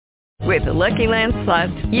With the Lucky Land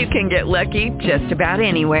Slots, you can get lucky just about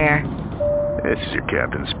anywhere. This is your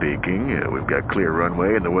captain speaking. We've got clear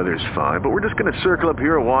runway and the weather's fine, but we're just going to circle up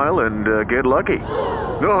here a while and get lucky.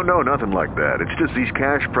 No, nothing like that. It's just these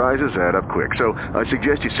cash prizes add up quick. So I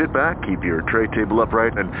suggest you sit back, keep your tray table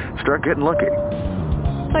upright, and start getting lucky.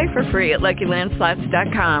 Play for free at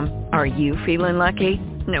LuckyLandSlots.com. Are you feeling lucky?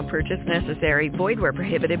 No purchase necessary. Void where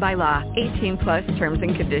prohibited by law. 18 plus terms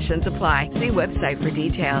and conditions apply. See website for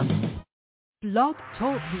details. Blog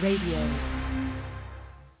Talk Radio.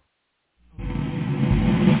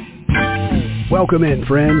 Welcome in,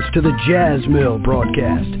 friends, to the Jazz Mill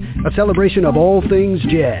broadcast, a celebration of all things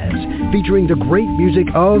jazz, featuring the great music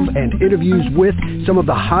of and interviews with some of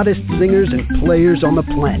the hottest singers and players on the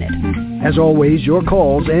planet. As always, your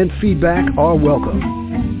calls and feedback are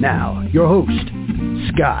welcome. Now, your host,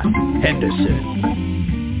 Scott Henderson.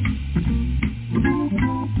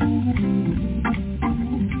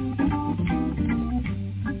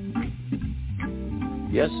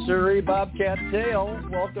 Yes, sirree, Bobcat Tail.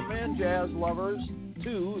 Welcome in, jazz lovers,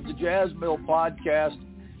 to the Jazz Mill podcast.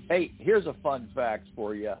 Hey, here's a fun fact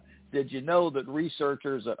for you. Did you know that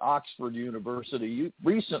researchers at Oxford University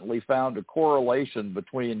recently found a correlation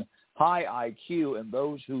between high IQ and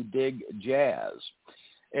those who dig jazz?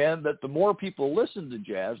 And that the more people listen to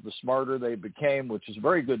jazz, the smarter they became, which is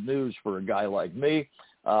very good news for a guy like me.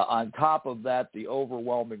 On top of that, the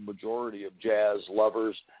overwhelming majority of jazz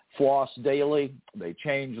lovers floss daily. They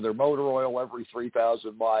change their motor oil every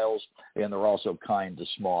 3,000 miles, and they're also kind to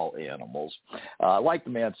small animals. Like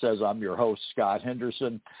the man says, I'm your host, Scott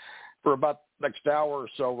Henderson. For about the next hour or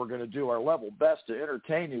so, we're going to do our level best to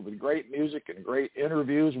entertain you with great music and great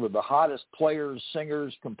interviews with the hottest players,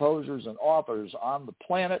 singers, composers, and authors on the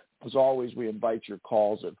planet. As always, we invite your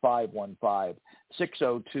calls at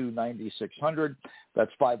 515-602-9600.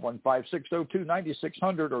 That's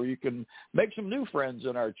 515-602-9600, or you can make some new friends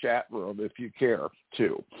in our chat room if you care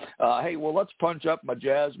to. Hey, well, let's punch up my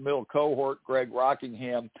Jazz Mill cohort, Greg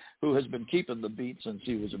Rockingham, who has been keeping the beat since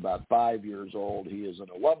he was about 5 years old. He is an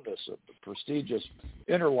alumnus of the prestigious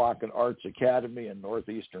Interlochen Arts Academy and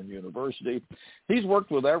Northeastern University. He's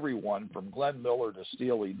worked with everyone from Glenn Miller to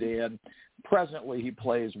Steely Dan. Presently, he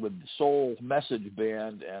plays with the Soul Message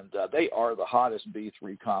Band, and they are the hottest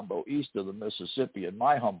B3 combo east of the Mississippi, in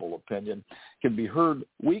my humble opinion. Can be heard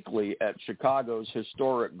weekly at Chicago's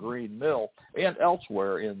historic Green Mill and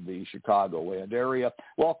elsewhere in the Chicagoland area.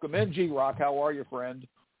 Welcome in, G-Rock. How are you, friend?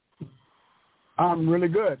 I'm really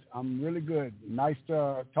good. Nice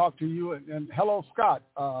to talk to you. And hello, Scott.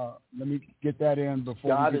 Let me get that in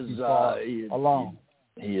before Scott we get too far along.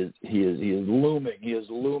 He is looming. He is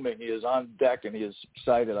on deck, and he is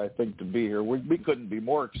excited, I think, to be here. We couldn't be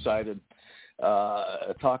more excited.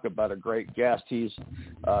 Talk about a great guest. He's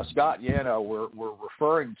Scott Yanow, we're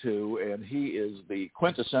referring to, and he is the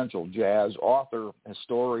quintessential jazz author,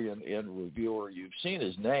 historian, and reviewer. You've seen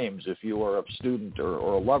his names if you are a student or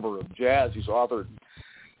a lover of jazz. He's authored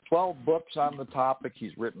 12 books on the topic.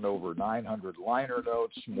 He's written over 900 liner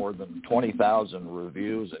notes, more than 20,000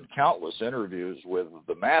 reviews, and countless interviews with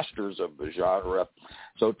the masters of the genre.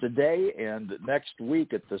 So today and next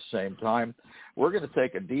week at the same time, we're going to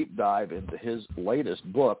take a deep dive into his latest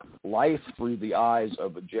book, Life Through the Eyes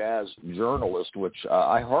of a Jazz Journalist, which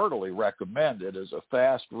I heartily recommend. It is a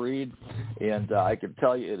fast read, and I can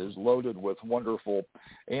tell you it is loaded with wonderful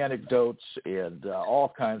anecdotes and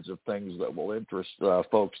all kinds of things that will interest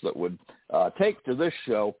folks that would take to this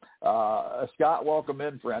show. Scott, welcome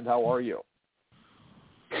in, friend. How are you?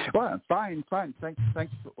 Well, fine. Thanks a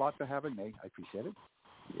lot for having me. I appreciate it.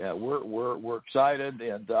 Yeah, we're excited,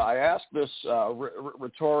 and I ask this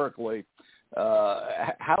rhetorically.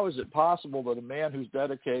 How is it possible that a man who's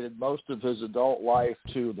dedicated most of his adult life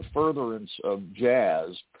to the furtherance of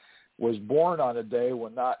jazz was born on a day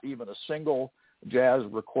when not even a single jazz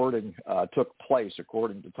recording took place,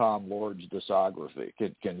 according to Tom Lord's discography?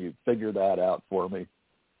 Can you figure that out for me?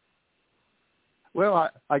 Well,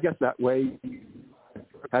 I guess that way I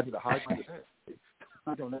had to hide my head.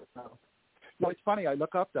 I don't know. No, it's funny. I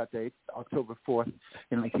look up that date, October 4th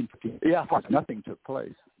in 1950. Yeah. Nothing took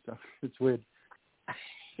place. So it's weird.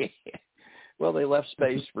 Well, they left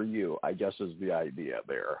space for you, I guess, is the idea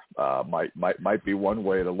there. Might be one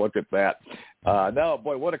way to look at that. No,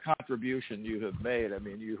 boy, what a contribution you have made. I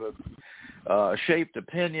mean, you have shaped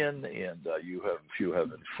opinion, and you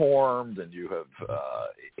have informed, and you have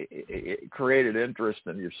created interest,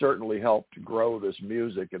 and you've certainly helped grow this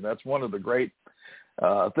music. And that's one of the great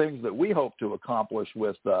things that we hope to accomplish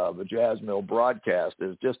with the Jazz Mill broadcast,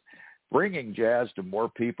 is just bringing jazz to more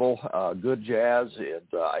people, good jazz.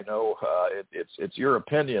 And I know it's your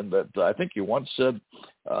opinion that I think you once said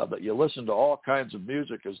that you listen to all kinds of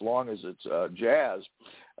music as long as it's jazz.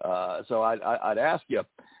 So I'd ask you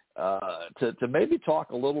to maybe talk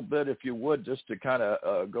a little bit, if you would, just to kind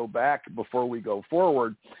of go back before we go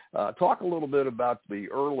forward. Talk a little bit about the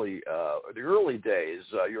early days,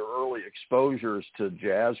 your early exposures to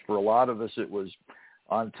jazz. For a lot of us, it was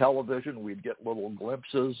on television. We'd get little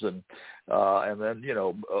glimpses, and then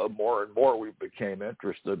more and more we became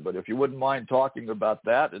interested. But if you wouldn't mind talking about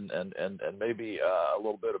that, and maybe a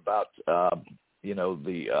little bit about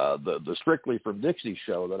the Strictly from Dixie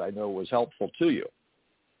show that I know was helpful to you.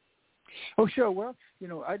 Oh, sure. Well,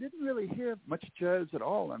 I didn't really hear much jazz at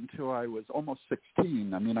all until I was almost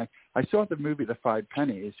 16. I mean, I saw the movie The Five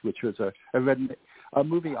Pennies, which was a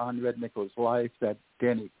movie on Red Nichols' life that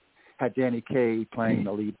had Danny Kaye playing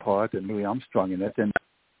the lead part and Louis Armstrong in it. And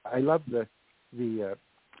I loved the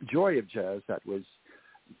joy of jazz that was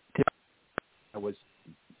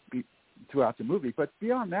throughout the movie. But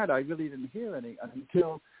beyond that, I really didn't hear any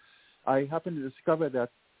until I happened to discover that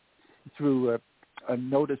through a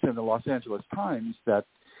notice in the Los Angeles Times that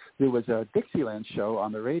there was a Dixieland show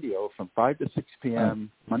on the radio from 5 to 6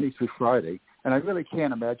 p.m. Monday through Friday. And I really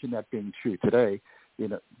can't imagine that being true today,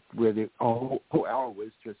 where the whole hour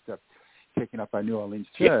was just taken up by New Orleans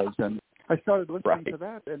jazz. Yeah. And I started listening to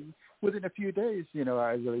that, and within a few days, I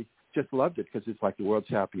really just loved it because it's like the world's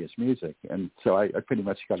happiest music. And so I pretty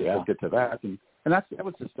much got addicted to that. And that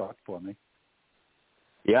was the start for me.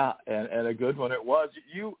 Yeah, and a good one it was.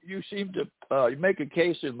 You seem to make a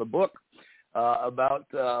case in the book about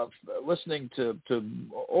listening to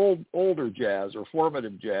older jazz or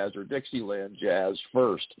formative jazz or Dixieland jazz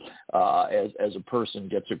first as a person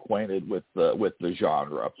gets acquainted with the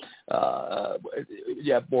genre.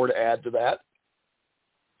 You have more to add to that?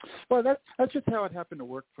 Well, that's just how it happened to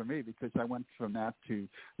work for me, because I went from that to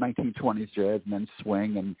 1920s jazz and then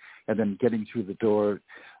swing and then getting through the door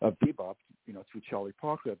of bebop, through Charlie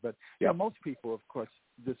Parker. But most people, of course,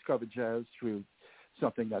 discover jazz through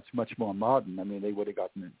something that's much more modern. I mean, they would have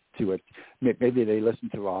gotten into it. Maybe they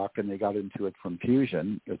listened to rock and they got into it from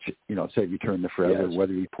fusion, which, say Return to Forever,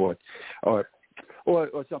 Weather Report, or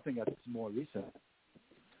something that's more recent.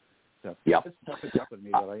 So it's tough with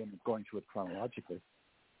me that I am going through it chronologically.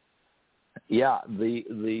 Yeah,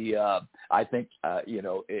 I think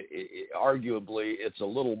arguably it's a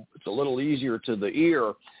little easier to the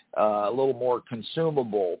ear, a little more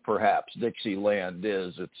consumable perhaps. Dixieland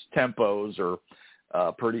is. Its tempos are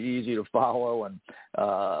pretty easy to follow, and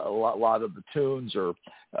a lot of the tunes are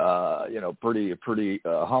pretty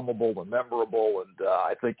hummable and memorable, and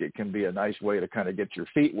I think it can be a nice way to kind of get your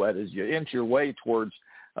feet wet as you inch your way towards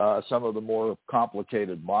some of the more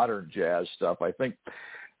complicated modern jazz stuff. I think.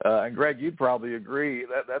 And Greg, you'd probably agree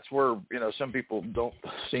that's where some people don't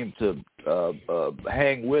seem to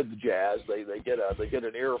hang with jazz. They get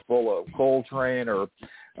an earful of Coltrane or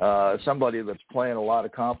somebody that's playing a lot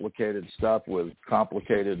of complicated stuff with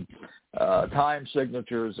complicated time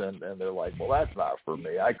signatures, and they're like, well, that's not for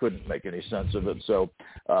me. I couldn't make any sense of it. So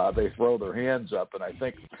they throw their hands up, and I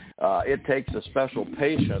think it takes a special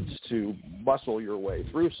patience to muscle your way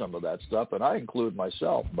through some of that stuff, and I include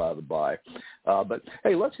myself, by the by. But,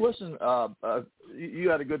 hey, let's listen. You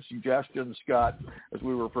had a good suggestion, Scott, as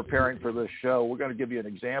we were preparing for this show. We're going to give you an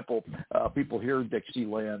example. People hear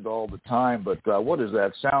Dixieland all the time, but what does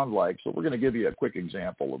that sound like? So we're going to give you a quick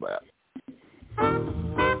example of that.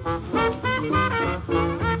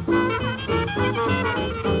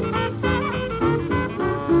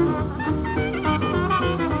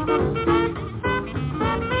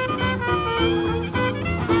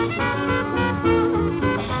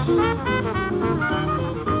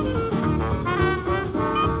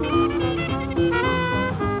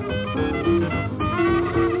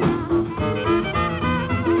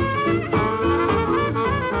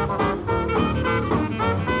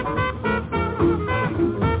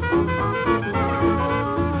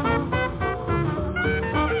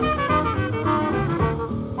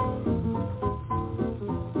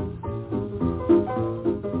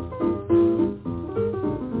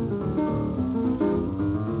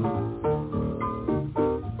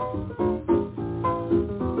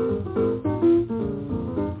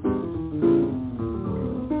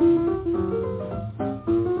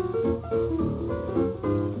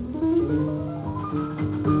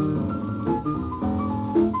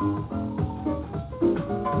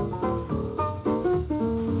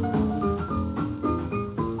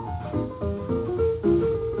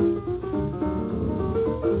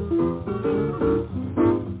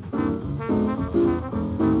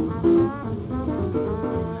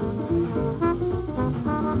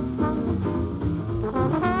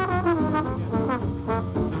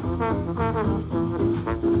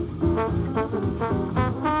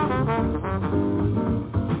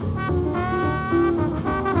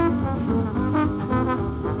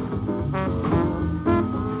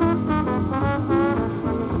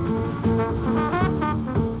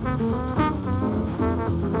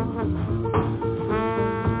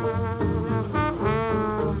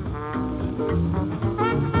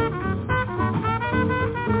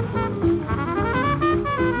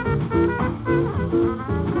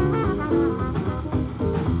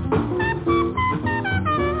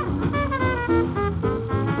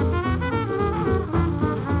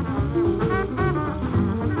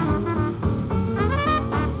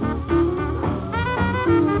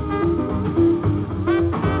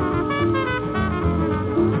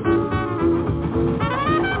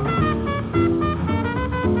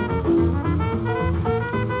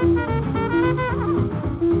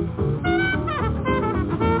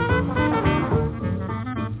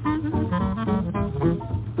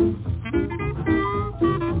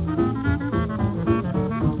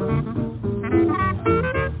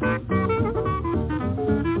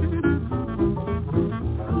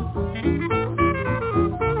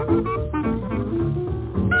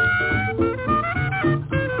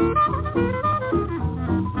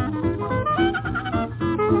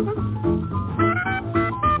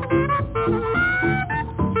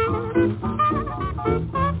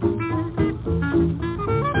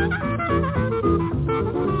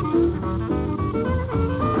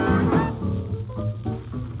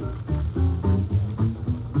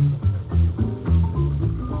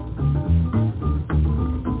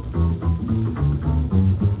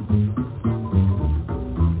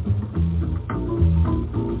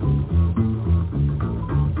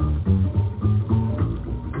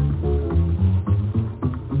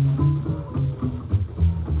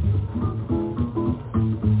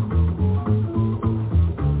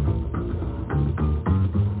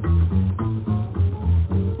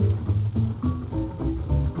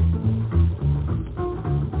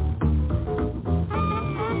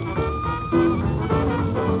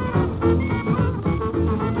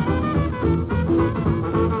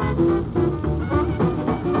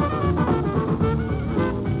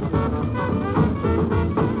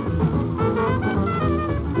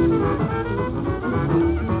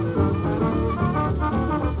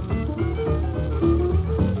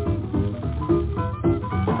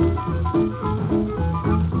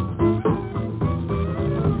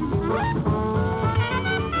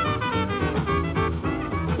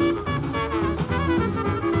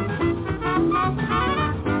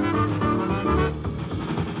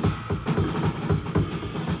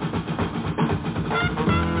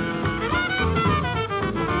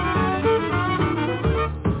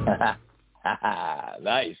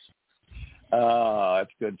 Nice.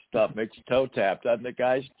 That's good stuff. Makes you toe tap, doesn't it,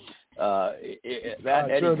 guys? That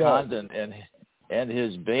Eddie sure Condon and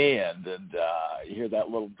his band, and you hear that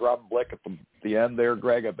little drum lick at the end there,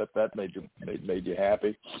 Greg. I bet that made you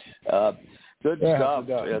happy. Good stuff.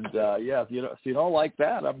 And if you don't like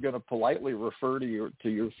that, I'm going to politely refer to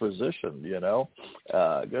your physician.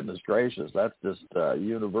 Goodness gracious, that's just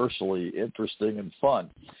universally interesting and fun.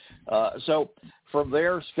 So from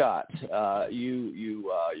there, Scott, you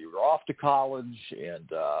were off to college,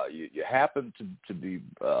 and you happened to be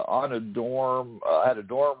on a dorm, had a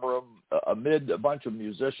dorm room amid a bunch of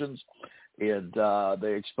musicians, and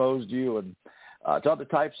they exposed you and to other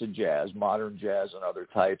types of jazz, modern jazz and other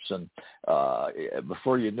types. And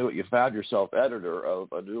before you knew it, you found yourself editor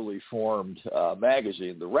of a newly formed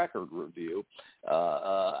magazine, The Record Review.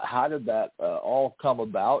 How did that all come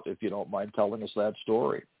about, if you don't mind telling us that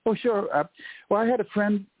story? Oh, sure. Well, I had a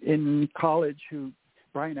friend in college,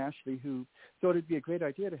 Brian Ashley, who thought it'd be a great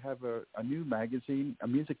idea to have a new magazine, a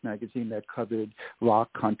music magazine that covered rock,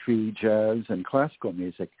 country, jazz, and classical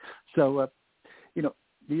music. So,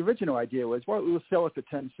 the original idea was, well, we'll sell it for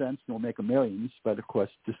 10 cents and we'll make millions. But of course,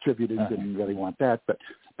 distributors didn't really want that.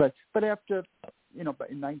 But after, in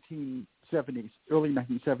early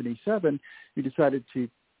 1977, we decided to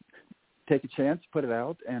take a chance, put it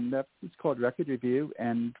out, and it's called Record Review.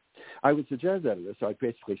 And I was the jazz editor, so I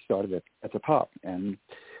basically started it at the top and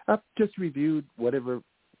just reviewed whatever.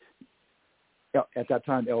 At that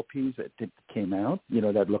time, LPs that came out,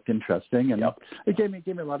 that looked interesting, and it gave me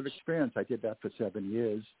a lot of experience. I did that for 7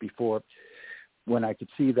 years before, when I could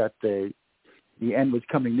see that the end was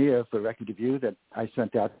coming near for Record Review, that I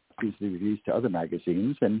sent out these reviews to other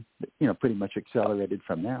magazines, and pretty much accelerated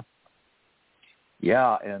from there.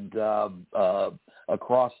 Yeah, and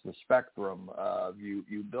across the spectrum,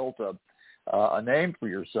 you built a name for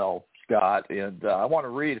yourself, Scott, and I want to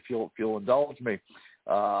read, if you'll indulge me.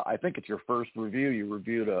 I think it's your first review. You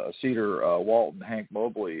reviewed a Cedar Walton Hank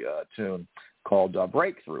Mobley tune called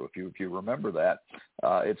Breakthrough, if you remember that.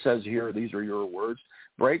 It says here, these are your words: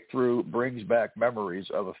 Breakthrough brings back memories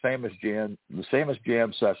of the famous jam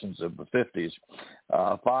sessions of the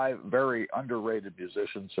 50s. 5 very underrated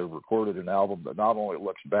musicians have recorded an album that not only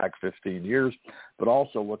looks back 15 years, but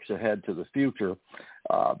also looks ahead to the future.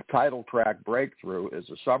 The title track, Breakthrough, is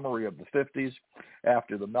a summary of the 50s.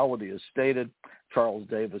 After the melody is stated, Charles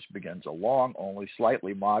Davis begins a long, only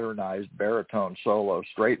slightly modernized baritone solo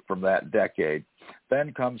straight from that decade.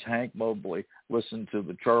 Then comes Hank Mobley. Listen to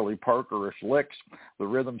the Charlie Parker-ish licks. The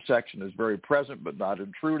rhythm section is very present but not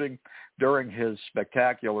intruding. During his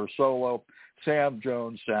spectacular solo, Sam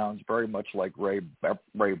Jones sounds very much like Ray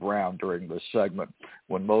Brown during this segment.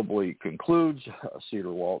 When Mobley concludes,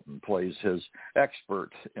 Cedar Walton plays his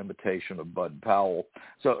expert imitation of Bud Powell.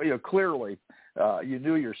 So, clearly, you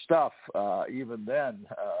knew your stuff even then,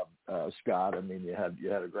 Scott. I mean, you had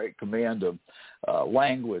a great command of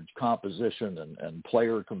language, composition, and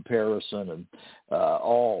player comparison, and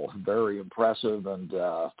all very impressive. And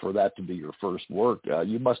for that to be your first work,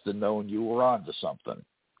 you must have known you were onto something.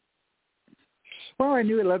 Well, I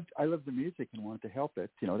knew I loved the music and wanted to help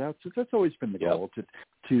it. That's always been the goal,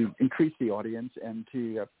 to increase the audience and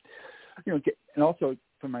to and also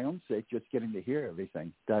for my own sake, just getting to hear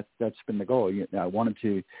everything. That's been the goal. I wanted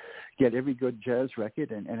to get every good jazz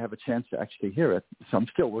record and have a chance to actually hear it. So I'm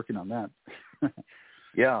still working on that.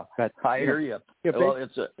 Yeah, but I hear you. Yeah, well,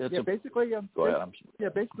 basically, go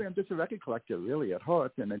ahead. Basically, I'm just a record collector, really, at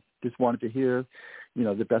heart, and I just wanted to hear,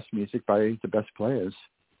 the best music by the best players.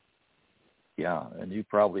 Yeah, and you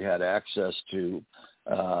probably had access to,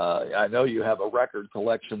 I know you have a record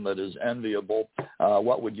collection that is enviable.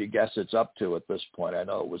 What would you guess it's up to at this point? I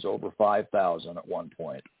know it was over 5,000 at one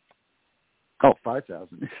point. Oh,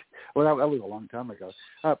 5,000. Well, that was a long time ago.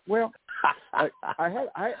 I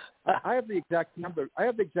have the exact number. I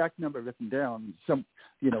have the exact number written down. Because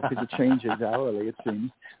it changes hourly, it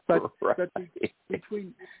seems. But right.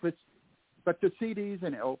 but the CDs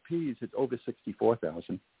and LPs, it's over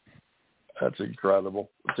 64,000. That's incredible.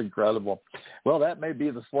 It's incredible. Well, that may be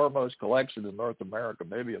the foremost collection in North America,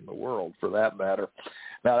 maybe in the world, for that matter.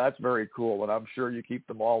 Now, that's very cool, and I'm sure you keep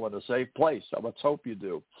them all in a safe place. Let's hope you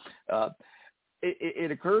do. It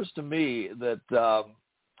occurs to me that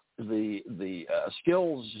the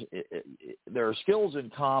skills, there are skills in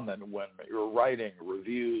common when you're writing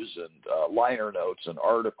reviews and liner notes and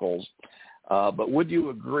articles. But would you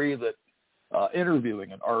agree that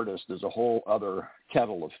interviewing an artist is a whole other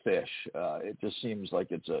kettle of fish? It just seems like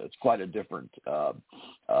it's quite a different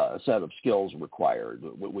set of skills required.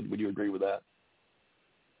 Would you agree with that?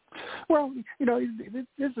 Well,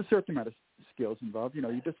 there's a certain amount of skills involved. You know,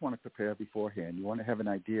 you just want to prepare beforehand. You want to have an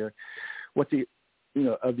idea what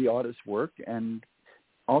of the artist's work, and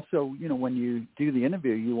also, you know, when you do the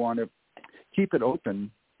interview, you want to keep it open,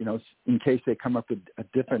 you know, in case they come up with a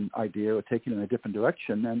different idea or take it in a different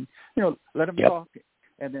direction, and, you know, let them talk.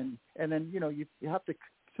 And then, you know, you have to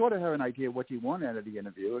sort of have an idea what you want out of the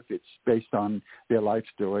interview, if it's based on their life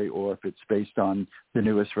story or if it's based on the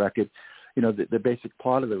newest record. You know, the basic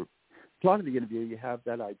part of the interview, you have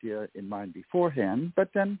that idea in mind beforehand, but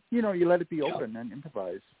then, you know, you let it be open and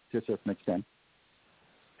improvise to a certain extent.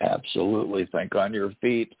 Absolutely. Think on your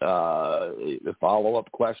feet. The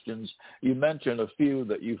follow-up questions. You mentioned a few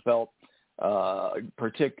that you felt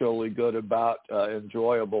particularly good about,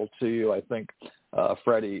 enjoyable to you. I think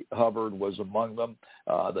Freddie Hubbard was among them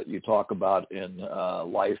that you talk about in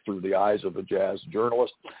Life Through the Eyes of a Jazz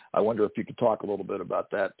Journalist. I wonder if you could talk a little bit about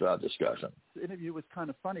that discussion. The interview was kind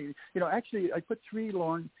of funny. You know, actually, I put 3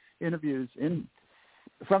 long interviews in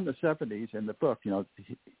from the 70s in the book, you know,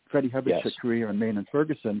 Freddie Hubbard's career and Maynard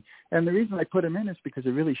Ferguson. And the reason I put him in is because it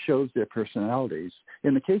really shows their personalities.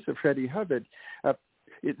 In the case of Freddie Hubbard,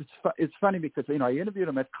 it's funny because, you know, I interviewed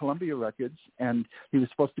him at Columbia Records, and he was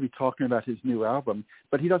supposed to be talking about his new album,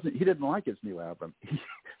 but he didn't like his new album.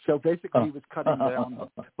 So basically, he was cutting down.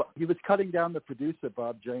 He was cutting down the producer,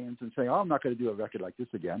 Bob James, and saying, "Oh, I'm not going to do a record like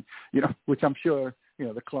this again." You know, which I'm sure, you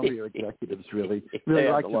know, the Columbia executives really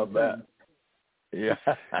liked him. Love that. Yeah.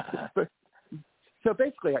 So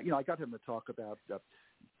basically, you know, I got him to talk about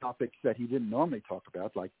topics that he didn't normally talk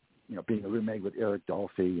about, like, you know, being a roommate with Eric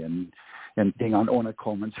Dolphy and being on Ornette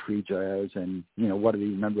Coleman's free jazz, and, you know, what did he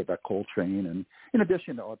remember about Coltrane, and in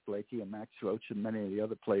addition to Art Blakey and Max Roach and many of the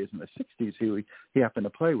other players in the 60s who he happened to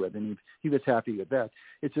play with, and he was happy with that.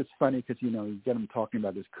 It's just funny because, you know, you get him talking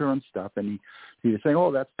about his current stuff, and he was saying,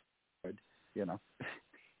 "Oh, that's good," you know.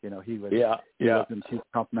 You know, he was wasn't too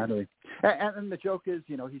complimentary. And the joke is,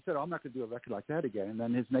 you know, he said, "Oh, I'm not going to do a record like that again." And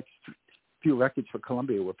then his next few records for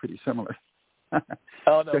Columbia were pretty similar. Oh,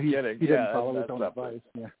 no so kidding. He didn't follow his own advice.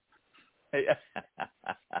 Yeah.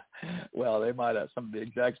 Well, they might have, some of the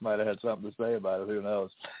execs might have had something to say about it. Who knows?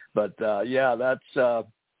 But that's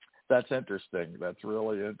interesting. That's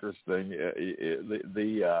really interesting.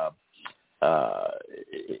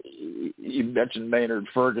 You mentioned Maynard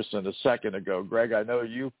Ferguson a second ago, Greg. I know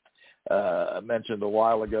you mentioned a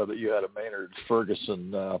while ago that you had a Maynard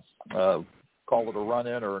Ferguson, call it a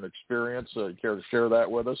run-in or an experience. You care to share that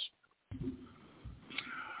with us?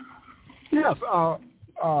 Yes.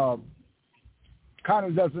 Kind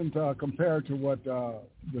of doesn't compare to what the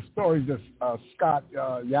stories that Scott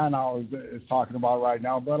Yanow is talking about right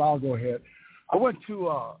now, but I'll go ahead. I went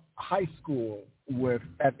to high school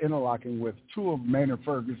at Interlochen with 2 of Maynard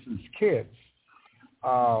Ferguson's kids.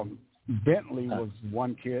 Bentley was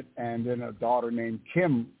one kid, and then a daughter named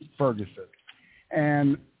Kim Ferguson.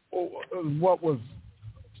 And what was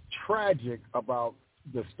tragic about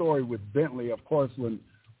the story with Bentley, of course, when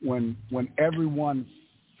everyone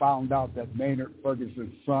found out that Maynard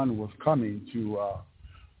Ferguson's son was coming to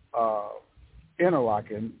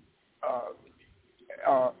Interlochen,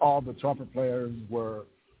 all the trumpet players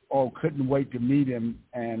couldn't wait to meet him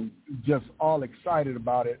and just all excited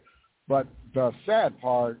about it. But the sad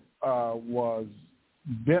part was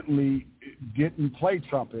Bentley didn't play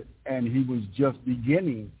trumpet, and he was just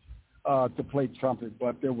beginning to play trumpet,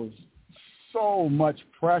 but there was so much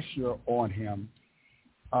pressure on him,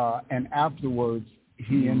 and afterwards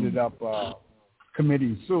he ended up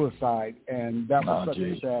committing suicide, and that was such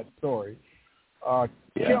a sad story.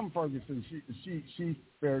 Kim Ferguson, she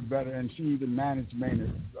fared better, and she even managed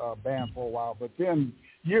Maynard's band for a while. But then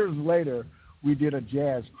years later, we did a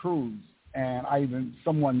jazz cruise, and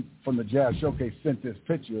someone from the Jazz Showcase sent this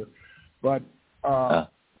picture. But I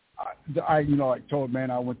told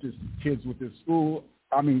I went to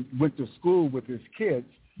school with his kids,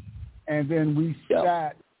 and then we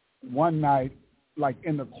sat one night, like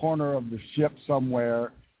in the corner of the ship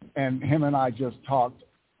somewhere, and him and I just talked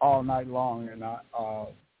all night long, and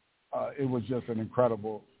it was just an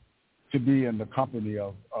incredible to be in the company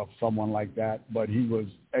of someone like that. But he was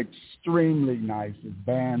extremely nice. His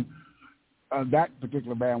band, that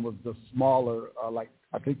particular band was the smaller,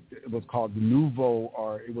 I think it was called the Nouveau,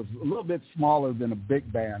 or it was a little bit smaller than a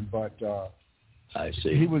big band, but I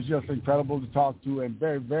see. He was just incredible to talk to, and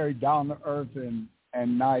very, very down to earth and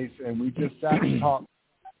nice. And we just sat and talked,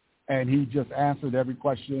 and he just answered every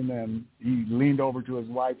question. And he leaned over to his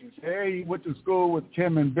wife and said, "Hey, he went to school with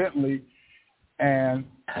Kim and Bentley," and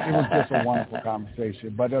it was just a wonderful conversation.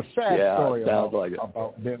 But a sad story about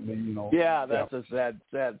Bentley, you know. Yeah, that's a sad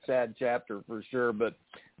chapter for sure. But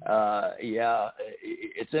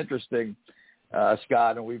it's interesting.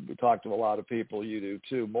 Scott, and we've talked to a lot of people. You do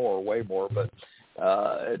too, way more. But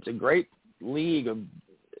it's a great league of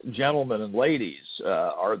gentlemen and ladies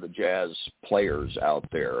are the jazz players out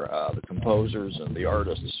there, the composers and the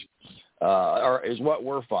artists is what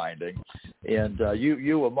we're finding, and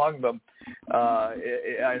you among them.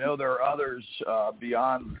 I know there are others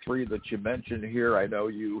beyond the three that you mentioned here. I know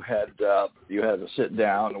you had to sit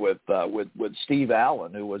down with Steve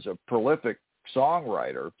Allen, who was a prolific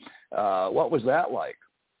songwriter. What was that like?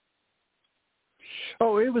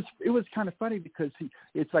 Oh, it was kind of funny because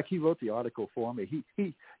it's like he wrote the article for me.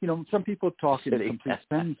 He some people talk in complete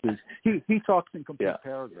sentences. He talks in complete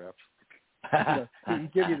paragraphs.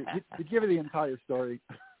 He'd give you the entire story,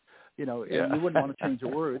 and you wouldn't want to change a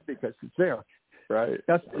word because it's there. Right.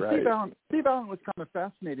 Now, right. Steve Allen was kind of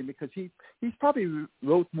fascinating because he's probably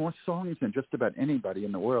wrote more songs than just about anybody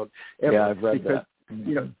in the world ever. Yeah, I've read that.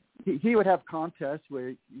 He would have contests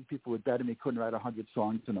where people would bet him he couldn't write 100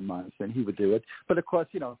 songs in a month, and he would do it. But of course,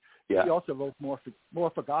 he also wrote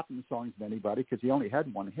more forgotten songs than anybody because he only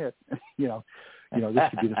had one hit. This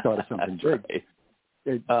could be the start of something big.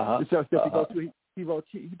 Right. So if you go through, he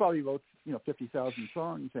probably wrote 50,000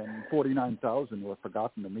 songs, and 49,000 were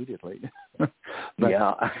forgotten immediately. But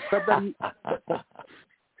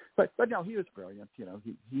no, he was brilliant.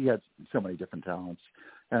 He had so many different talents,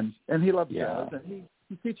 and he loved jazz, and he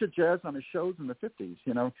featured jazz on his shows in the 50s,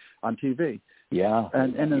 on TV. Yeah,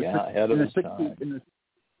 and in the 60s,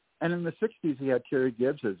 and in the 60s, he had Terry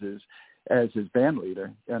Gibbs as his band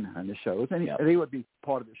leader on the shows, and he would be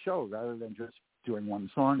part of the show rather than just doing one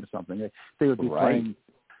song or something. They would be playing.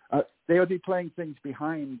 They would be playing things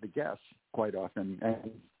behind the guests quite often,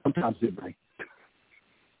 and sometimes they'd be.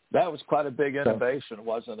 That was quite a big innovation,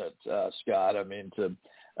 wasn't it, Scott? I mean,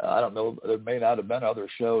 I don't know, there may not have been other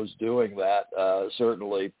shows doing that.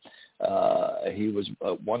 Certainly, he was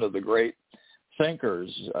one of the great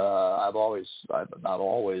thinkers. Not always,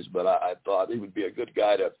 but I thought he would be a good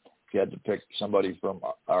guy if you had to pick somebody from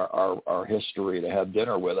our history to have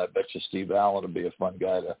dinner with. I bet you Steve Allen would be a fun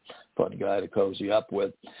guy to cozy up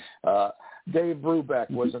with. Dave Brubeck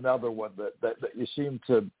was another one that you seem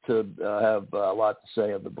to have a lot to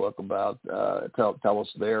say in the book about. Tell us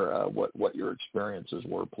there what your experiences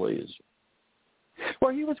were, please.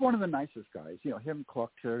 Well, he was one of the nicest guys. Him,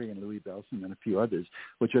 Clark Terry, and Louis Bellson, and a few others,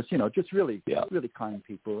 which was just really kind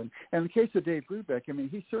people. And in the case of Dave Brubeck, I mean,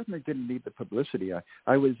 he certainly didn't need the publicity.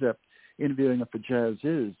 I was interviewing him for Jazz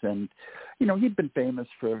Is, and he'd been famous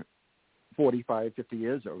for 45, 50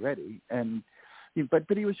 years already, and. But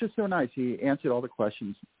he was just so nice. He answered all the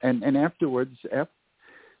questions, and afterwards,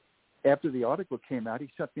 after the article came out, he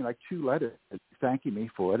sent me like 2 letters thanking me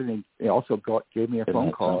for it, and he also gave me a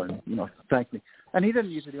phone call and thanked me. And he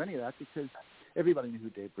didn't need to do any of that because everybody knew who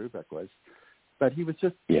Dave Brubeck was. But he was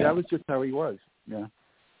just that was just how he was.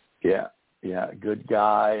 Yeah, good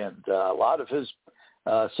guy, and a lot of his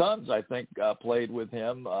sons, I think, played with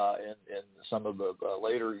him in some of the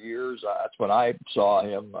later years. That's when I saw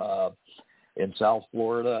him. In South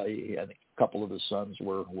Florida, I think a couple of his sons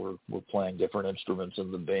were playing different instruments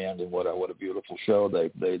in the band, and what a beautiful show they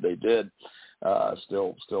did.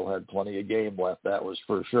 Still had plenty of game left, that was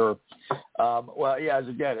for sure.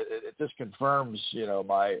 It just confirms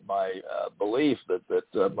my belief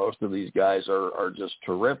that most of these guys are just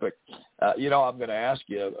terrific. I'm going to ask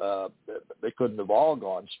you, they couldn't have all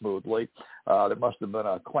gone smoothly. There must have been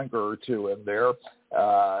a clinker or two in there.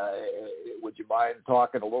 Would you mind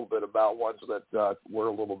talking a little bit about ones that were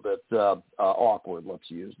a little bit awkward? Let's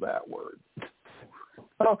use that word.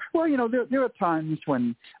 Oh, well, there are times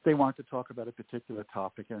when they want to talk about a particular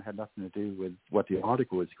topic and it had nothing to do with what the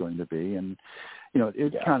article was going to be. And,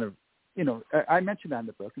 it's kind of, I mentioned that in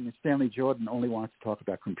the book. I mean, Stanley Jordan only wants to talk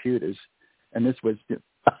about computers, and this was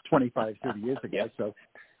 25, 30 years ago. So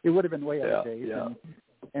it would have been way out of date.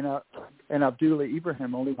 And Abdullah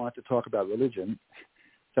Ibrahim only wanted to talk about religion.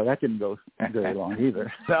 So that didn't go very long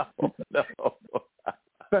either. No.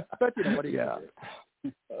 But what are you going to do?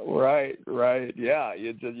 Right. Yeah,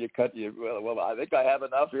 you cut. Well, I think I have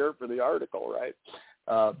enough here for the article, right?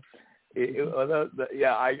 I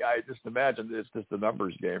just imagine it's just a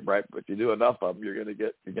numbers game, right? But if you do enough of them, you're going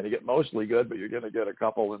to get mostly good, but you're going to get a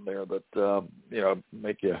couple in there that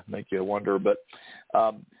make you wonder. But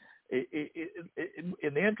in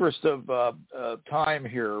the interest of time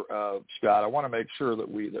here, Scott, I want to make sure that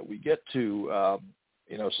we get to.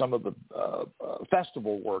 Some of the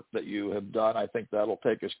festival work that you have done. I think that'll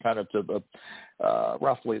take us kind of to the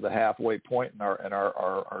roughly the halfway point in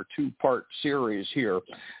our 2-part series here.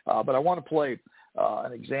 But I want to play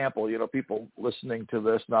an example, people listening to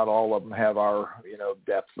this, not all of them have our,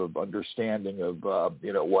 depth of understanding of,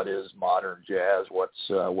 what is modern jazz,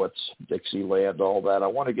 what's Dixieland, all that. I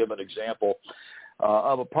want to give an example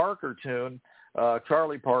of a Parker tune.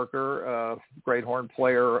 Charlie Parker, great horn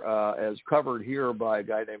player, as covered here by a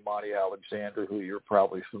guy named Monty Alexander, who you're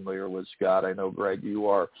probably familiar with, Scott. I know, Greg, you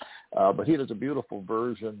are. But he does a beautiful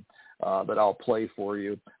version that I'll play for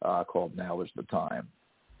you called Now Is the Time.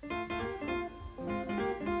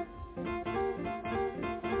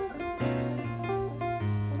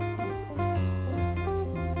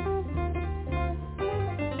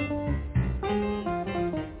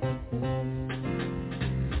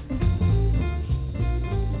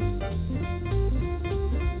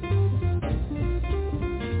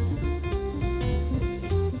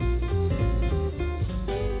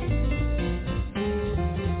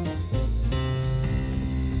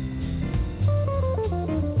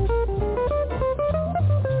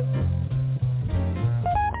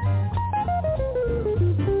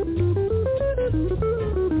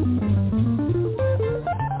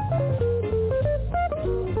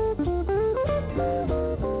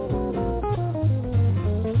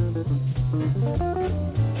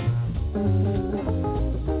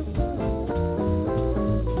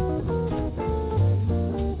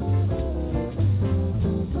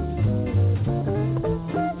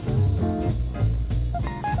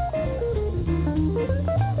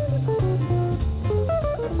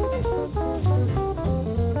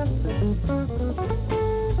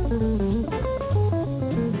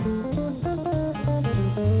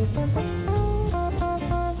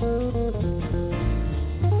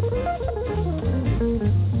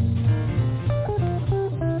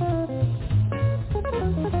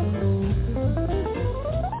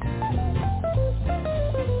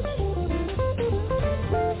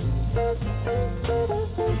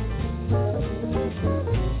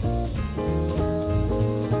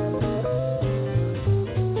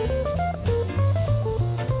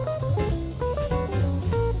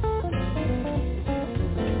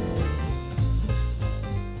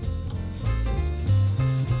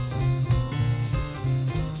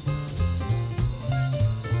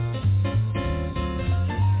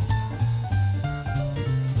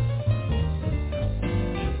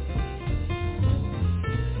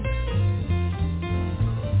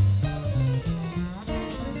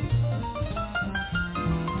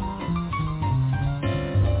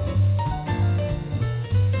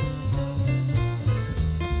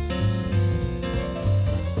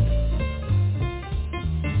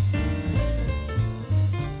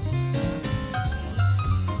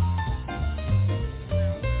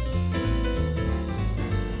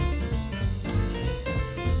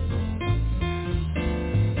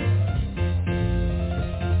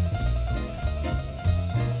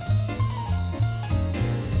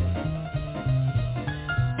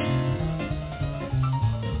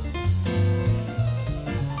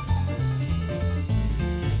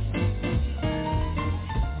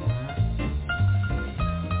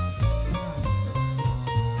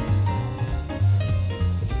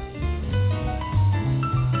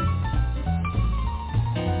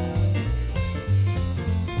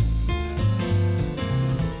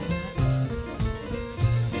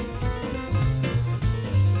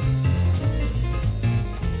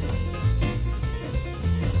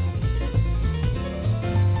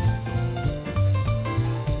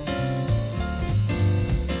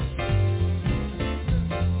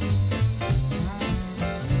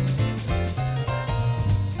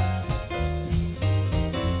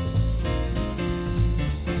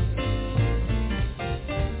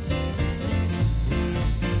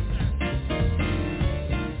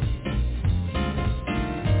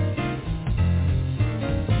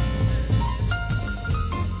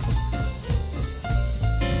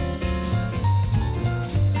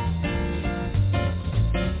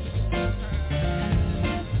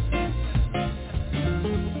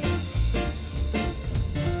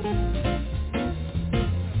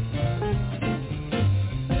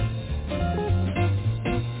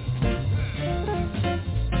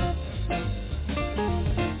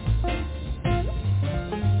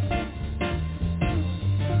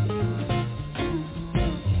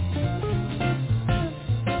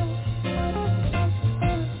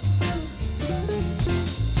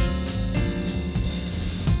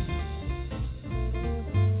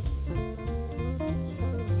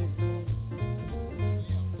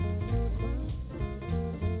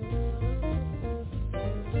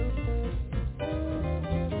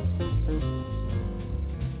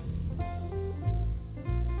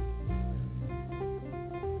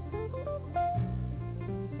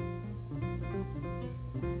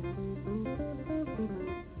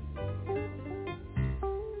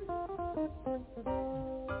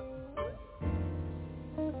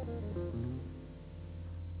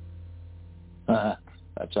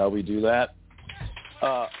 That's how we do that.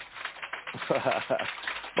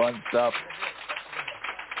 Fun stuff.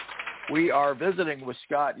 We are visiting with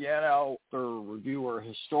Scott Yanow, reviewer,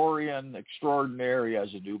 historian extraordinaire. He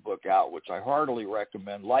has a new book out, which I heartily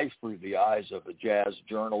recommend, Life Through the Eyes of a Jazz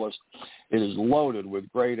Journalist. It is loaded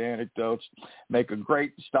with great anecdotes, make a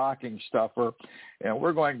great stocking stuffer, and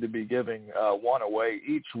we're going to be giving one away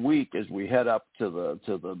each week as we head up to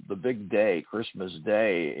the big day, Christmas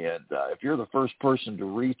Day. And if you're the first person to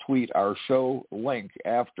retweet our show link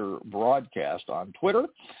after broadcast on Twitter,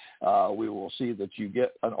 we will see that you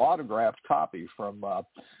get an autographed copy from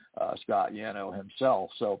Scott Yanow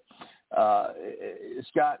himself. So,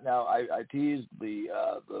 Scott, now I teased the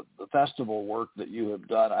festival work that you have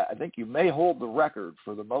done. I think you may hold the record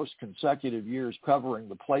for the most consecutive years covering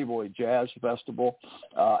the Playboy Jazz Festival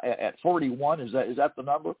at 41. Is that the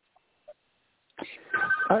number?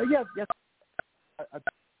 Yes.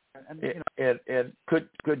 And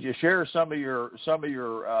could you share some of your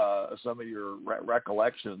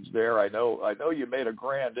recollections there? I know you made a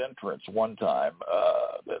grand entrance one time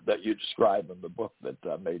that you described in the book that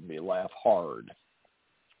made me laugh hard.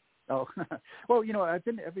 Oh, well, I've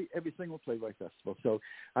been to every single Playboy festival, so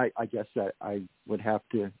I guess that I would have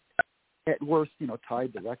to, at worst, tie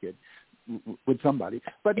the record with somebody.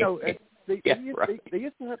 But no, they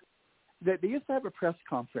used to have. They used to have a press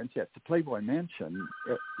conference at the Playboy Mansion,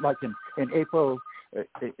 like in April,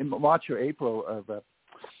 in March or April of a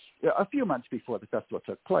few months before the festival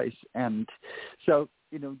took place. And so,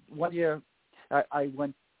 1 year I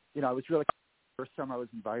went. I was really first time I was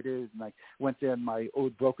invited, and I went there in my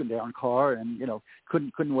old broken down car, and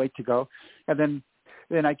couldn't wait to go. And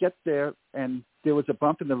then I get there, and there was a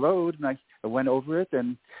bump in the road, and I went over it,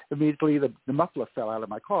 and immediately the muffler fell out of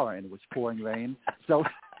my car, and it was pouring rain. So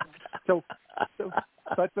but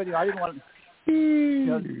I didn't want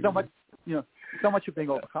so much of being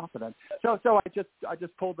overconfident. So I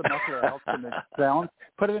just pulled the muffler out from the ground,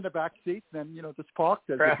 put it in the back seat, and then just parked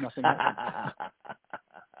as if nothing happened.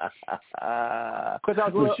 Because I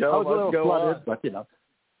was a little flooded, but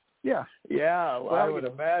yeah. Yeah, well, I would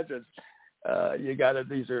imagine. You got to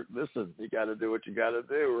you got to do what you got to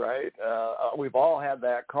do, right? We've all had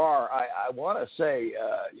that car. I want to say,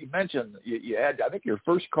 you mentioned you had, I think your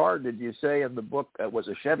first car, did you say in the book, was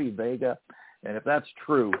a Chevy Vega? And if that's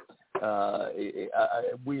true,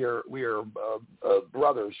 we are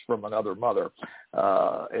brothers from another mother.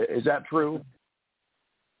 Is that true?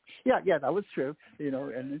 Yeah, that was true.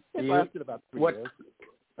 And it lasted about 3 years.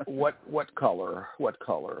 What color was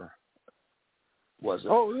it?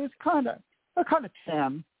 Oh, it was kind of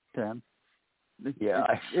tan. Yeah,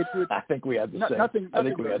 I think we had the same. I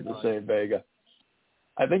think we had the same Vega.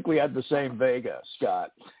 I think we had the same Vega,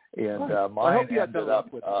 Scott, and mine ended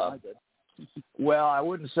up. With I did. Well, I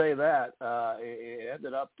wouldn't say that. It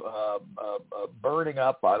ended up burning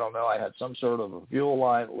up. I don't know. I had some sort of a fuel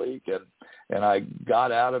line leak, and I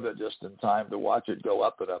got out of it just in time to watch it go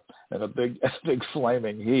up in a big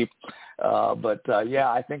flaming heap. But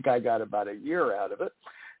I think I got about a year out of it.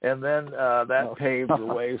 And then that paved the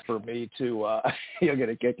way for me to, you'll get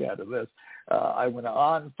a kick out of this. I went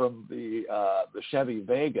on from the Chevy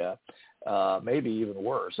Vega, maybe even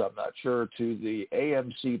worse, I'm not sure, to the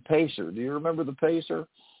AMC Pacer. Do you remember the Pacer?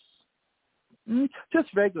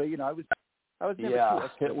 Just vaguely, I was never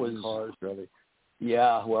too it was cars, really.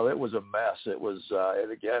 Yeah, well, it was a mess. It was,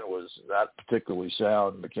 it again was not particularly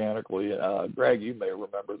sound mechanically. Greg, you may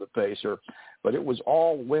remember the Pacer, but it was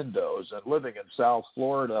all windows. And living in South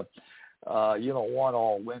Florida, you don't want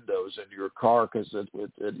all windows in your car because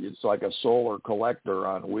it's like a solar collector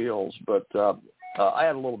on wheels. But I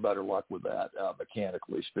had a little better luck with that,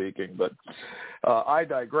 mechanically speaking. But I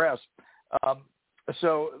digress.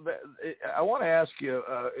 So I want to ask you,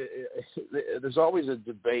 there's always a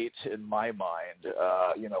debate in my mind,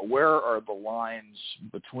 where are the lines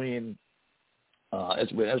between,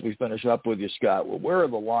 as we finish up with you, Scott, where are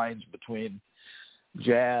the lines between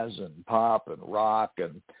jazz and pop and rock?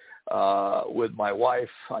 And with my wife,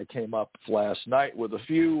 I came up last night with a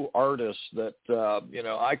few artists that,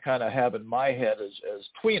 I kind of have in my head as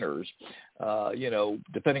tweeners,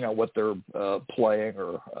 depending on what they're playing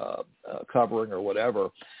or covering or whatever,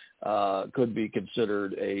 could be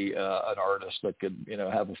considered an artist that could,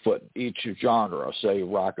 have a foot in each genre, say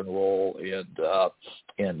rock and roll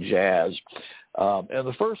and jazz. And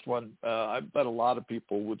the first one, I bet a lot of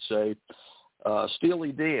people would say,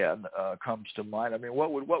 Steely Dan comes to mind. I mean,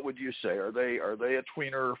 what would you say? Are they a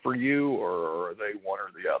tweener for you, or are they one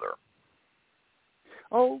or the other?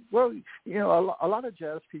 Oh, well, a lot of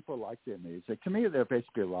jazz people like their music. To me, they're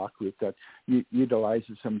basically a rock group that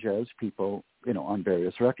utilizes some jazz people, on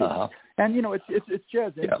various records. Uh-huh. And, it's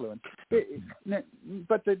jazz influence.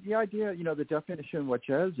 But the idea, the definition of what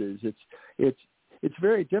jazz is, it's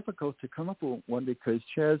very difficult to come up with one because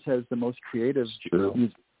jazz has the most creative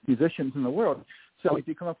musicians in the world. So if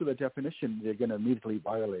you come up with a definition, they're going to immediately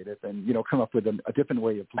violate it and, come up with a different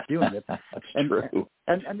way of doing it. That's and, true.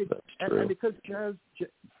 And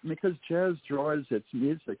because jazz draws its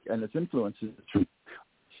music and its influences from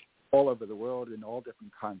all over the world in all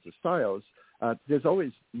different kinds of styles, there's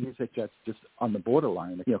always music that's just on the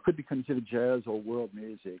borderline. It could be considered jazz or world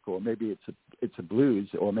music, or maybe it's a blues,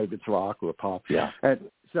 or maybe it's rock or pop. Yeah. And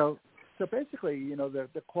so basically,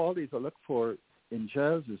 the qualities I look for in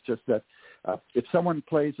jazz is just that if someone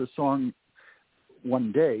plays a song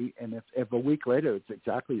one day and if a week later it's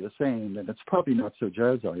exactly the same, then it's probably not so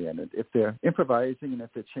jazz oriented. If they're improvising and if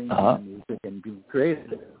they're changing the music and being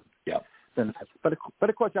creative, then but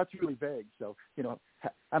of course that's really vague. So I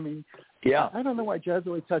don't know why jazz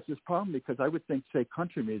always has this problem, because I would think, say,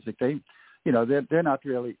 country music, they're not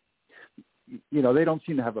really, they don't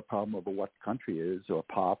seem to have a problem over what country is, or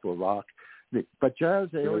pop or rock. But jazz,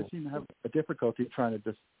 they always seem to have a difficulty trying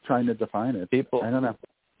to define it. I don't know.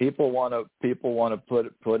 People want to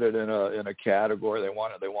put it in a category. They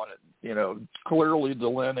want it, clearly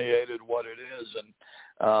delineated what it is.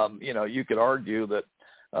 And you could argue that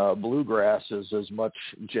bluegrass is as much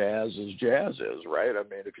jazz as jazz is, right? I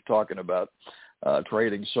mean, if you're talking about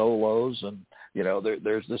trading solos, and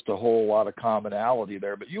there's just a whole lot of commonality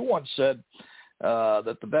there. But you once said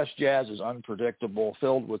that the best jazz is unpredictable,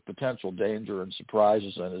 filled with potential danger and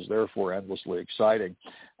surprises, and is therefore endlessly exciting,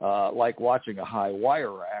 like watching a high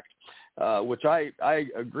wire act, which I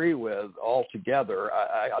agree with altogether.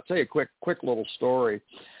 I'll tell you a quick little story.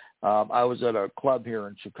 I was at a club here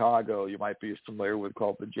in Chicago you might be familiar with,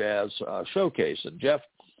 called the Jazz Showcase, and Jeff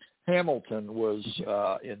Hamilton was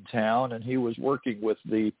in town, and he was working with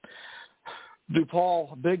the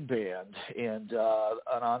DePaul Big Band and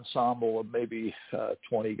an ensemble of maybe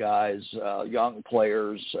 20 guys, young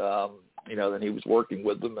players, then he was working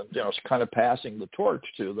with them and, kind of passing the torch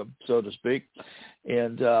to them, so to speak.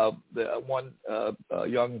 And the one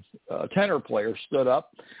young tenor player stood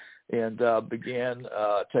up and began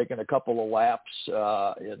taking a couple of laps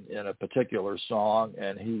in a particular song,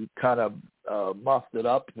 and he kind of muffed it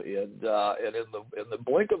up, and in the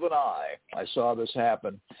blink of an eye, I saw this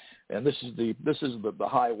happen. And this is the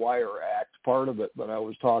high wire act part of it that I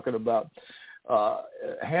was talking about.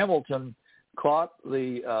 Hamilton caught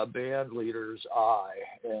the band leader's eye,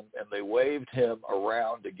 and they waved him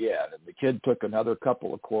around again. And the kid took another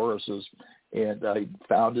couple of choruses, and he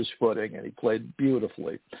found his footing, and he played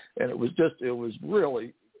beautifully. And it was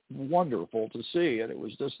really wonderful to see. And it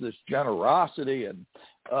was just this generosity, and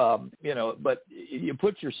but you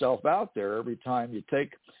put yourself out there every time you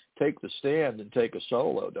take the stand and take a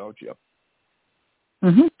solo, don't you?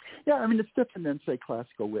 Mm-hmm. Yeah, I mean, it's different than, say,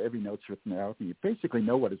 classical, where every note's written out and you basically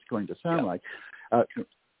know what it's going to sound like.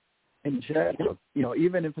 In jazz,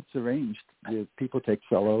 even if it's arranged, people take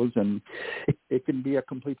solos, and it can be a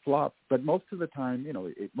complete flop. But most of the time,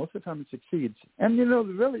 it succeeds. And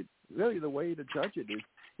really, the way to judge it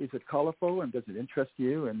is it colorful, and does it interest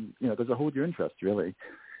you, and does it hold your interest, really?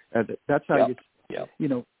 That's how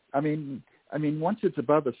I mean, once it's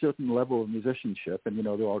above a certain level of musicianship, and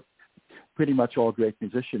they're all pretty much all great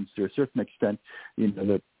musicians to a certain extent,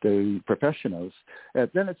 the professionals,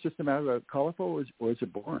 then it's just a matter of colorful or is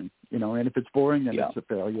it boring? And if it's boring, then it's a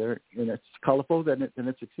failure. And it's colorful, then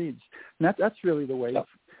it succeeds. And that's really the way.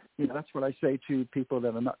 That's what I say to people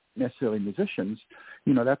that are not necessarily musicians.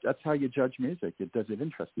 That's how you judge music. Does it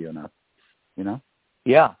interest you or not?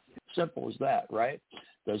 Yeah, simple as that, right?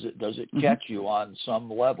 Does it catch you on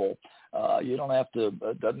some level? You don't have to.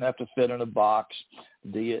 It doesn't have to fit in a box.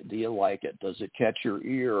 Do you like it? Does it catch your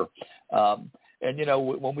ear? And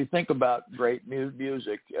when we think about great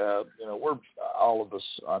music, we're all of us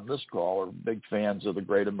on this call are big fans of the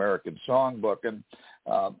Great American Songbook, and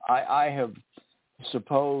I have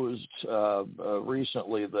supposed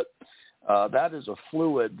recently that that is a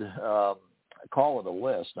fluid. Call it a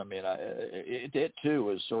list. I mean, it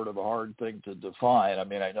too is sort of a hard thing to define. I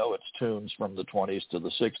mean, I know it's tunes from the 20s to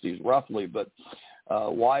the 60s roughly, but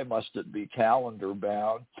why must it be calendar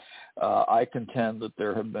bound? I contend that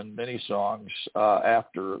there have been many songs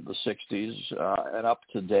after the 60s and up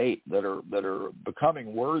to date that are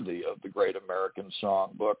becoming worthy of the Great American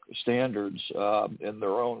Songbook standards in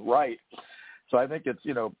their own right. So I think it's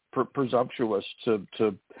presumptuous to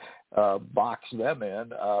box them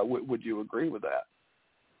in. Would you agree with that?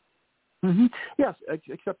 Mm-hmm. Yes,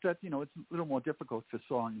 except that it's a little more difficult for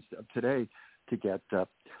songs of today to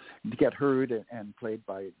get heard and played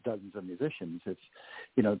by dozens of musicians. It's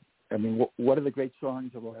what are the great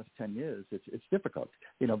songs of the last 10 years? It's difficult,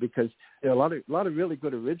 because there are a lot of really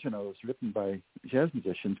good originals written by jazz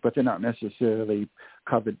musicians, but they're not necessarily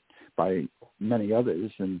covered by many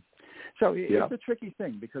others. And so it's a tricky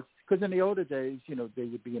thing because in the older days, they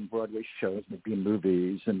would be in Broadway shows, they'd be in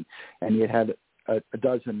movies, and you had a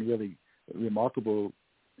dozen really remarkable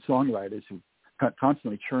songwriters who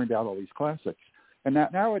constantly churned out all these classics. And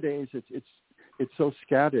nowadays, it's so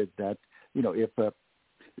scattered that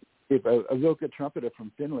if a real good trumpeter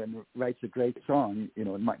from Finland writes a great song,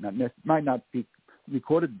 it might not be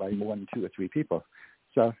recorded by 1, 2, or 3 people.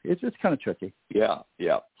 So it's kind of tricky. Yeah.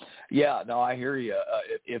 No, I hear you.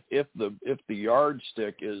 If the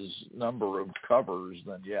yardstick is number of covers,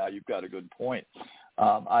 then you've got a good point.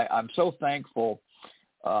 I'm so thankful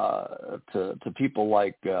to people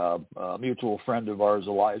like a mutual friend of ours,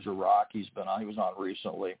 Elijah Rock. He was on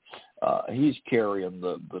recently. He's carrying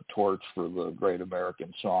the torch for the Great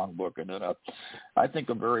American Songbook, and in I think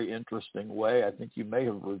a very interesting way. I think you may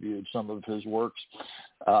have reviewed some of his works.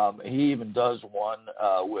 He even does one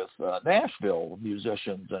with Nashville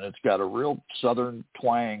musicians, and it's got a real Southern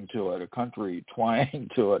twang to it, a country twang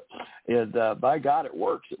to it. And by God, it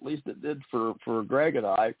works. At least it did for Greg and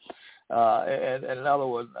I. And another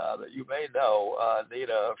one that you may know,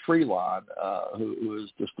 Nina Freelon, who is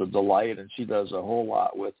just a delight, and she does a whole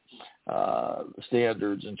lot with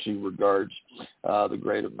standards, and she regards the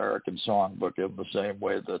Great American Songbook in the same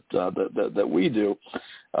way that we do.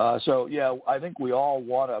 I think we all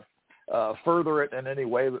want to further it in any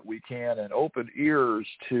way that we can and open ears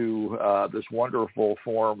to this wonderful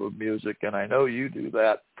form of music, and I know you do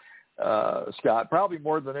that. Scott, probably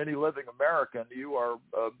more than any living American. You are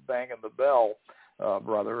banging the bell,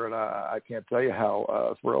 brother, and I can't tell you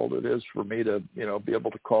how thrilled it is for me to, be able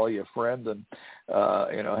to call you a friend and,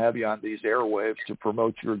 have you on these airwaves to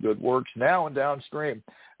promote your good works now and downstream.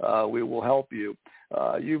 We will help you.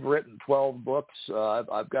 You've written 12 books.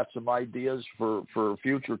 I've got some ideas for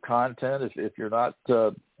future content if you're not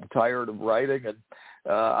tired of writing, and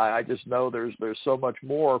I just know there's so much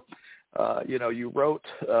more. You wrote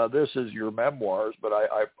this as your memoirs, but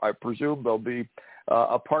I presume there'll be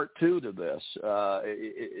a part 2 to this.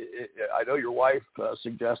 I know your wife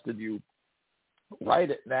suggested you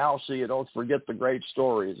write it now so you don't forget the great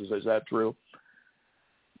stories. Is that true?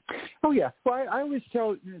 Oh, yeah. Well, I always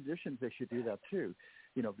tell musicians they should do that, too.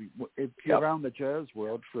 If you're around the jazz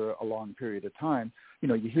world for a long period of time,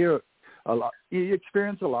 you hear a lot, you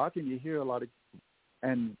experience a lot, and you hear a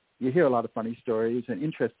lot of funny stories and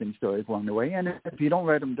interesting stories along the way. And if you don't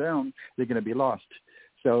write them down, they're going to be lost.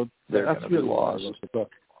 So that's really why I wrote the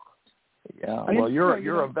book. Yeah. Well,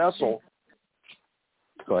 you're a vessel.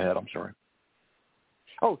 Go ahead. I'm sorry.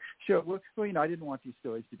 Oh, sure. Well, I didn't want these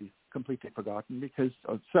stories to be completely forgotten because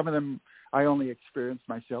some of them I only experienced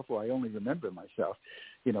myself, or I only remember myself.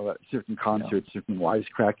 At certain concerts, certain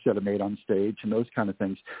wisecracks that are made on stage, and those kind of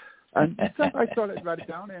things. And so I thought I'd write it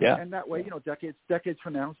down, and that way, decades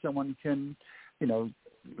from now, someone can,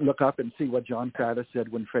 look up and see what John Faddis said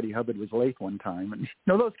when Freddie Hubbard was late one time, and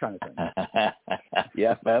those kind of things.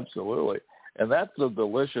 Yeah, absolutely. And that's the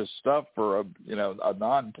delicious stuff for a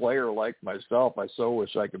non-player like myself. I so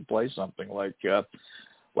wish I could play something like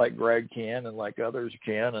Greg can and like others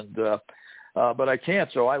can, and but I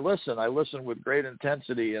can't. So I listen with great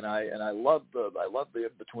intensity, and I love the in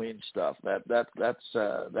between stuff. That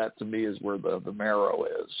to me is where the marrow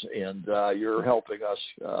is, and you're helping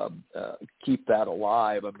us keep that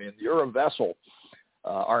alive. I mean, you're a vessel,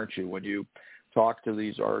 aren't you? When you talk to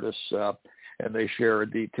these artists and they share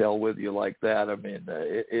a detail with you like that, I mean,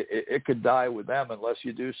 it could die with them unless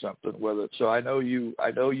you do something with it. So I know you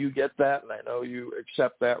get that, and I know you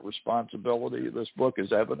accept that responsibility. This book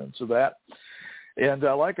is evidence of that. And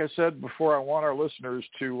like I said before, I want our listeners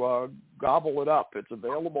to gobble it up. It's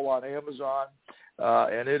available on Amazon,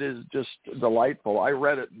 and it is just delightful. I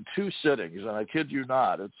read it in 2 sittings, and I kid you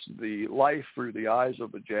not. It's The Life Through the Eyes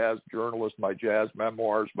of a Jazz Journalist, My Jazz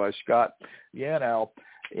Memoirs by Scott Yanow.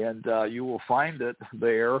 And you will find it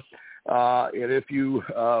there. And if you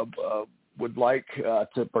would like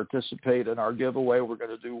to participate in our giveaway, we're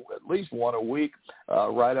going to do at least one a week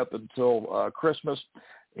right up until Christmas.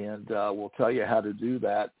 And we'll tell you how to do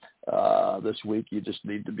that this week. You just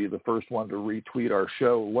need to be the first one to retweet our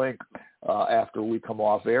show link after we come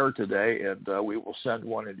off air today, and we will send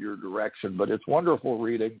one in your direction. But it's wonderful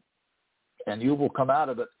reading, and you will come out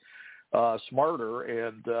of it smarter,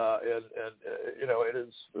 and it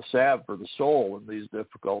is a salve for the soul in these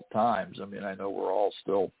difficult times. I mean, I know we're all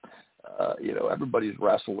still everybody's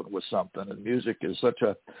wrestling with something, and music is such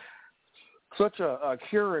a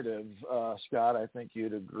curative, Scott. I think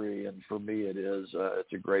you'd agree, and for me, it is.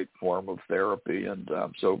 It's a great form of therapy, and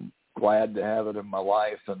I'm so glad to have it in my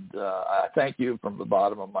life. And I thank you from the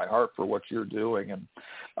bottom of my heart for what you're doing. And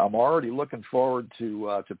I'm already looking forward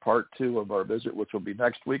to part 2 of our visit, which will be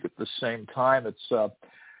next week at the same time. It's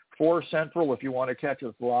 4 Central if you want to catch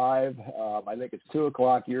us live. I think it's 2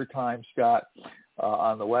 o'clock your time, Scott,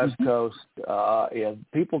 on the West Coast. And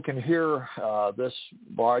people can hear this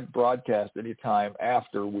broadcast anytime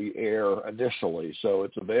after we air initially. So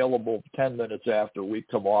it's available 10 minutes after we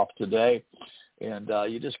come off today. And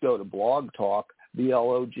you just go to Blog Talk,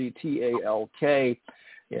 BLOGTALK,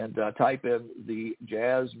 and type in the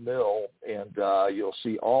Jazz Mill, and you'll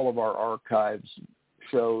see all of our archives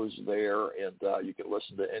shows there, and you can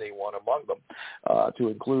listen to any one among them. To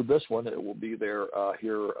include this one, it will be there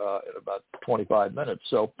here in about 25 minutes.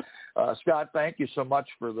 So, Scott, thank you so much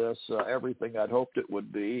for this. Everything I'd hoped it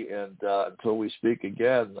would be, and until we speak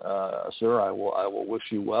again, sir, I will wish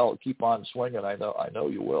you well. Keep on swinging. I know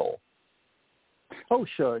you will. Oh,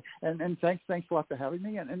 sure. And thanks a lot for having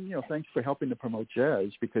me. And thanks for helping to promote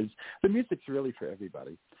jazz, because the music's really for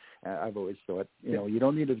everybody. I've always thought, you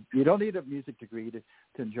don't need a music degree to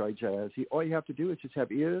enjoy jazz. All you have to do is just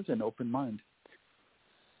have ears and open mind.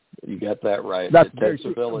 You got that right. That's it takes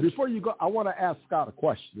a village. Before you go, I want to ask Scott a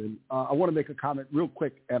question. I want to make a comment real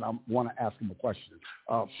quick, and I want to ask him a question.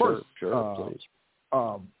 First, please.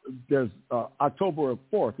 There's October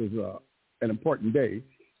 4th is an important day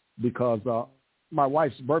because my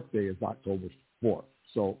wife's birthday is October 4th.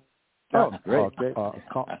 So great.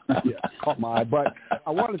 Caught my eye. But I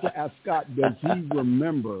wanted to ask Scott, does he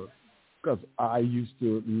remember, because I used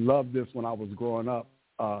to love this when I was growing up,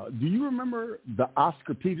 do you remember the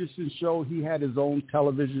Oscar Peterson show? He had his own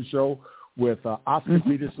television show with Oscar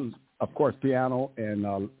Peterson, of course, piano,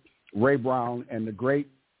 and Ray Brown, and the great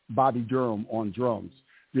Bobby Durham on drums.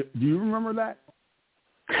 Do you remember that?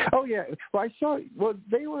 Oh, yeah. Well, I saw – well,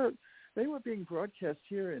 they were being broadcast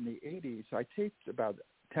here in the 80s. So I taped about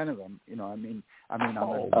 10 of them, on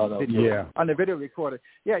the video recorder.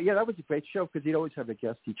 Yeah, that was a great show because he'd always have a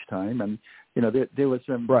guest each time. And, there was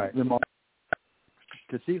some remarks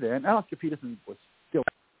to see there. And Oscar Peterson was still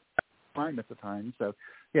fine at the time. So,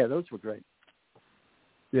 yeah, those were great.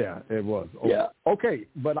 Yeah, it was. Yeah. Okay,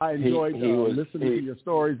 but I enjoyed listening to your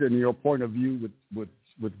stories and your point of view with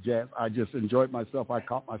jazz. I just enjoyed myself. I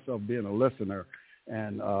caught myself being a listener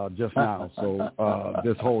and just now, so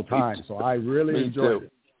this whole time. So I really enjoyed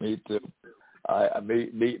it. Me too.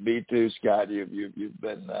 Me too, Scott. You've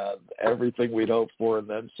been everything we'd hoped for and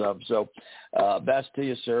then some. So best to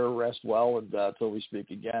you, sir. Rest well, and until we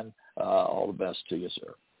speak again, all the best to you,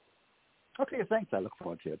 sir. Okay, thanks. I look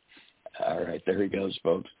forward to it. All right, there he goes,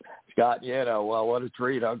 folks. Scott Yanow. Well, what a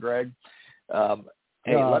treat, huh, Greg?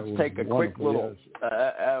 Hey, let's take a quick little.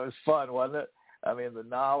 That was fun, wasn't it? I mean, the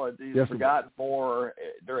knowledge, he's forgotten more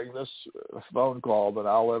during this phone call than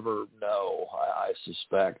I'll ever know, I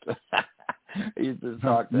suspect. He's just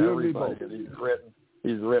talked to everybody, and he's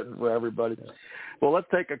written for everybody. Well, let's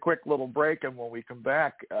take a quick little break, and when we come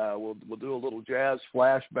back, we'll do a little jazz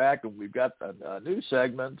flashback, and we've got a new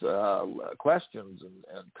segment, questions and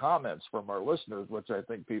comments from our listeners, which I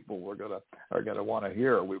think people are gonna want to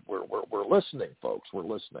hear. We're listening, folks. We're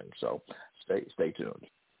listening, so stay tuned.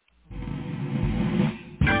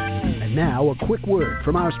 And now a quick word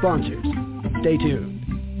from our sponsors. Stay tuned.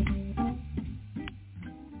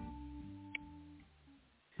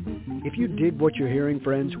 If you dig what you're hearing,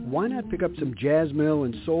 friends, why not pick up some Jazz Mill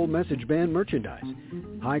and Soul Message Band merchandise?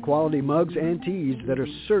 High-quality mugs and tees that are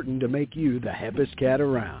certain to make you the hippest cat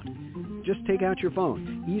around. Just take out your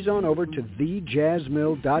phone, ease on over to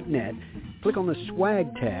thejazzmill.net, click on the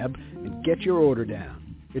Swag tab, and get your order down.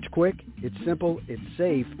 It's quick, it's simple, it's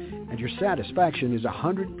safe, and your satisfaction is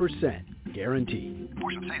 100% guaranteed.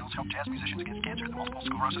 Portion of sales help jazz musicians against cancer, the Multiple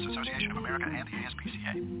Sclerosis Association of America, and the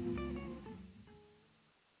ASPCA.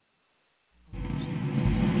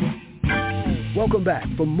 Welcome back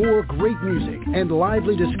for more great music and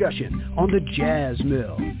lively discussion on the Jazz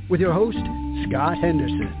Mill with your host, Scott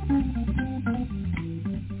Henderson.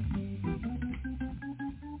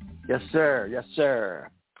 Yes, sir. Yes, sir.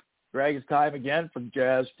 Greg, it's time again for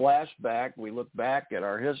Jazz Flashback. We look back at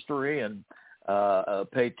our history and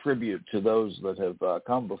pay tribute to those that have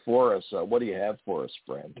come before us. What do you have for us,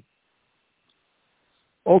 friend?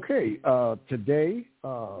 Okay. Today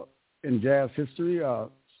in jazz history,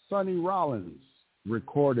 Sonny Rollins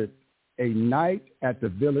recorded A Night at the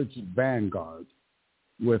Village Vanguard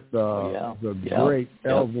with the great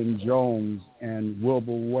Elvin Jones and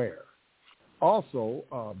Wilbur Ware. Also,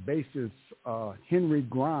 bassist Henry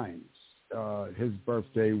Grimes, his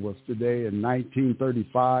birthday was today in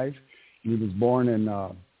 1935. He was born in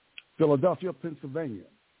Philadelphia, Pennsylvania.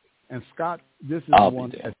 And Scott, this is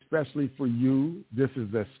one especially for you. This is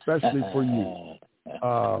especially for you.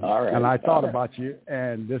 All right. And I thought about you,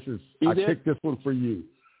 and I picked this one for you.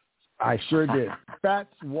 I sure did.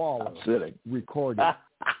 Fats Waller recorded.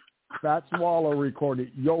 Fats Waller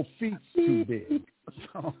recorded "Your Feet's Too Big."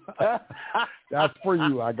 So, that's for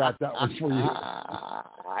you. I got that one for you.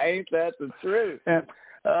 Ain't that the truth? And,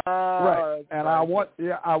 right. And I want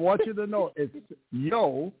you to know it's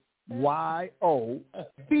Yo, Y-O,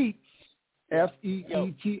 Feets,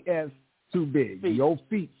 F-E-E-T-S, too big. Your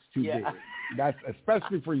feet's too big. That's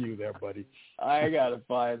especially for you there, buddy. I gotta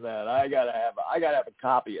find that. I gotta have a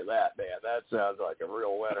copy of that, man. That sounds like a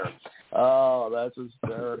real winner. Oh, that's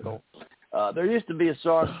hysterical. There used to be a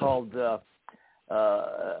song called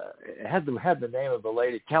it had the name of the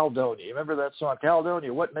lady, Caledonia. You remember that song,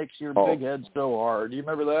 Caledonia? What makes your big head so hard? Do you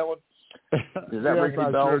remember that one? Does that ring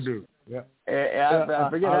any bells? Sure do. Yeah. I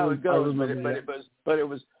forget how it goes, but it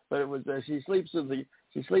was she sleeps with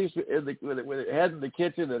her head in the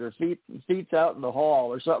kitchen and her feet's out in the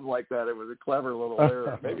hall or something like that. It was a clever little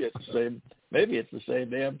lyric. Maybe it's the same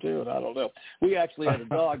damn tune. I don't know. We actually had a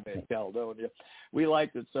dog named Caledonia. We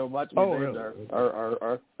liked it so much we named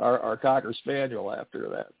our Cocker Spaniel after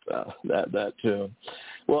that tune.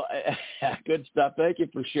 Well, good stuff. Thank you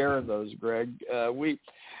for sharing those, Greg.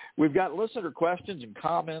 We've got listener questions and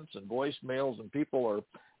comments and voicemails, and people are.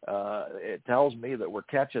 It tells me that we're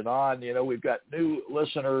catching on. You know, we've got new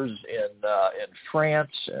listeners in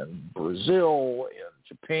France and Brazil, in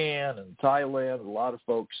Japan and Thailand. A lot of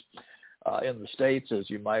folks in the States, as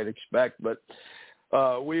you might expect, but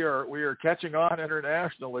we are catching on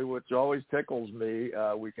internationally, which always tickles me.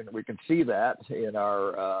 We can see that in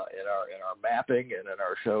our mapping and in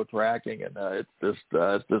our show tracking, and it's just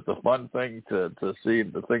a fun thing to see,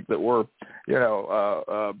 to think that we're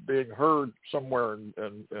being heard somewhere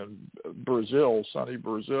in Brazil, sunny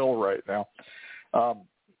Brazil right now.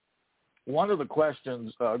 One of the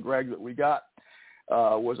questions, Greg, that we got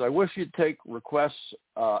was, I wish you'd take requests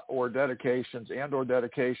or dedications,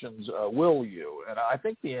 will you? And I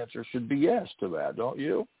think the answer should be yes to that, don't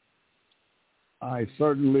you? I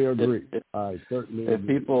certainly agree.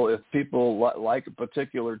 If people like a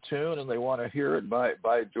particular tune and they want to hear it by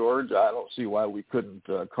George, I don't see why we couldn't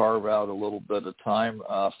carve out a little bit of time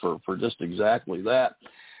for just exactly that.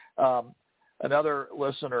 Another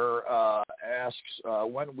listener asks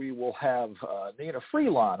when we will have Nina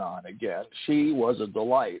Freelon on again. She was a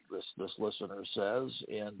delight, this listener says.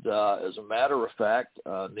 And as a matter of fact,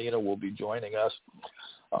 Nina will be joining us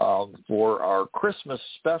for our Christmas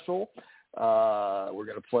special. We're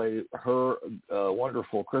going to play her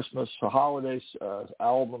wonderful Christmas holidays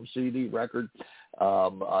album, CD, record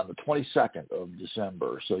on the 22nd of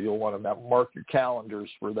December. So you'll want to mark your calendars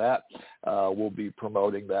for that. We'll be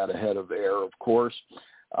promoting that ahead of air, of course.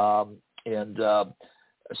 And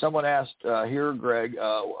someone asked here, Greg,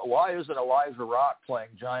 why isn't Elijah Rock playing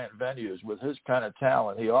giant venues? With his kind of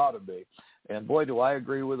talent, he ought to be. And boy, do I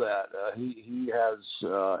agree with that. He has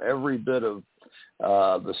every bit of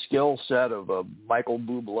the skill set of a Michael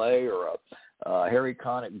Bublé or a Harry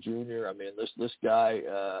Connick Jr. I mean, this guy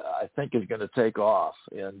I think is going to take off,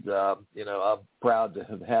 and I'm proud to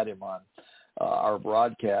have had him on our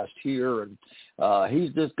broadcast here, and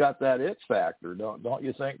he's just got that it factor, don't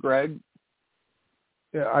you think, Greg?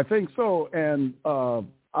 Yeah, I think so, and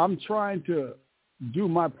I'm trying to do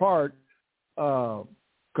my part.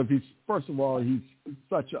 Because first of all, he's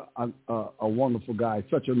such a wonderful guy,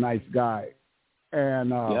 such a nice guy, and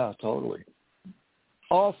yeah, totally.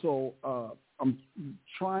 Also, I'm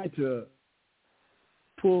trying to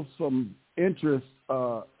pull some interest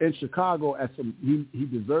in Chicago. He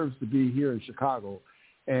deserves to be here in Chicago,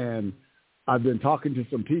 and I've been talking to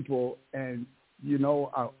some people, and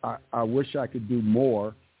I wish I could do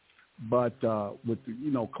more. But with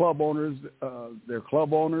club owners, they're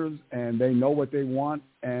club owners, and they know what they want,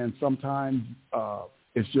 and sometimes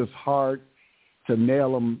it's just hard to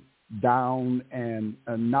nail them down. And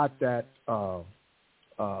not that the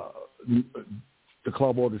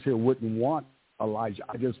club owners here wouldn't want Elijah.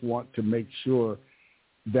 I just want to make sure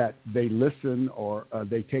that they listen or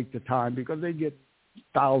they take the time, because they get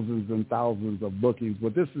thousands and thousands of bookings.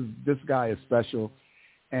 But this guy is special,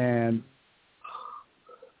 and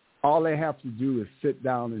all they have to do is sit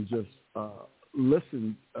down and just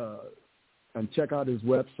listen and check out his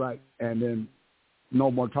website, and then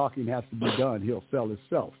no more talking has to be done. He'll sell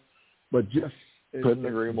himself. But couldn't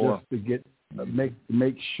agree more. Just to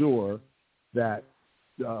make sure that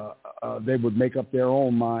they would make up their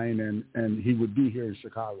own mind, and he would be here in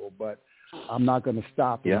Chicago. But I'm not going to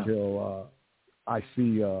stop until I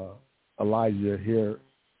see Elijah here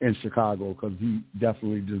in Chicago, because he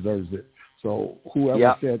definitely deserves it. So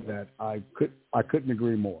whoever said that, I couldn't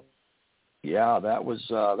agree more. Yeah, that was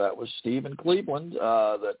Stephen Cleveland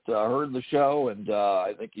that heard the show, and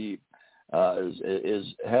I think he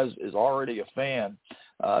is already a fan,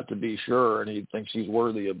 to be sure, and he thinks he's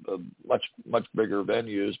worthy of much bigger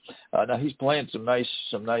venues. Now he's playing some nice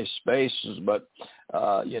spaces, but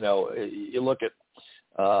you look at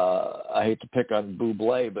I hate to pick on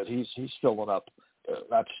Bublé, but he's filling up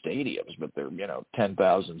not stadiums, but they're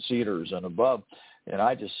 10,000 seaters and above. And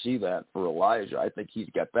I just see that for Elijah. I think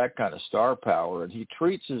he's got that kind of star power, and he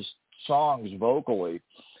treats his songs vocally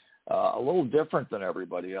a little different than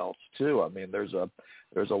everybody else too. I mean, there's a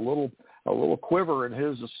little quiver in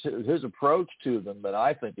his approach to them that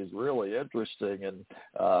I think is really interesting and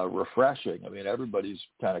refreshing. I mean, everybody's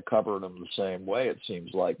kind of covering him the same way, it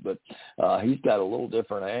seems like, but he's got a little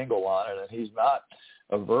different angle on it, and he's not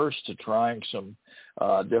averse to trying some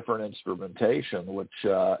different instrumentation, which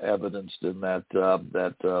evidenced in that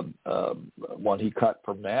one he cut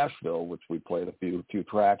from Nashville, which we played a few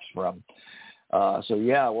tracks from. So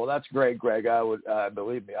yeah, well, that's great, Greg.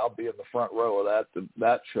 Believe me, I'll be in the front row of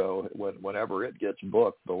that show whenever it gets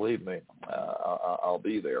booked. Believe me, I'll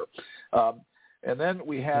be there. And then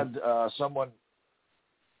we had someone.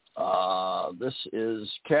 This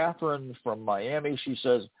is Catherine from Miami. She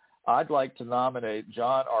says, I'd like to nominate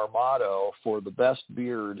John Armato for the best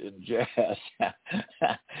beard in jazz.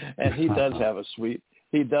 And he does have a sweet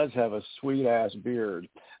ass beard.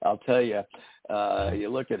 I'll tell you. You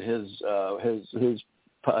look at his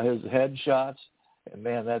headshots, and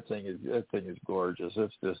man, that thing is gorgeous.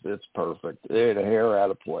 It's perfect. It ain't a hair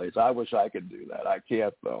out of place. I wish I could do that. I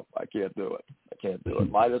can't though. I can't do it.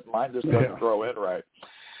 Mine just doesn't throw in right.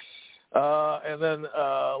 And then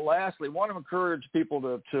lastly, want to encourage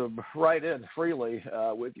people to write in freely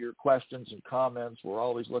with your questions and comments. We're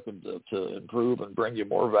always looking to improve and bring you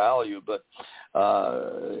more value. But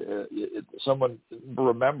someone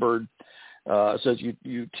remembered, says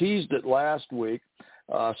you teased it last week.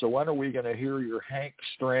 So when are we going to hear your Hank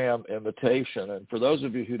Stram imitation? And for those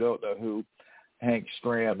of you who don't know who Hank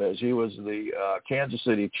Stram is, he was the Kansas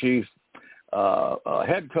City Chief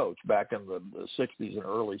head coach back in the 60s and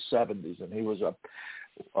early 70s, and he was a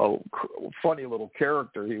funny little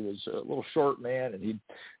character. He was a little short man, and he'd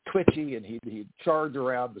twitchy, and he'd charge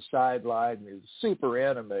around the sideline, and he was super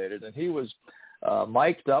animated, and he was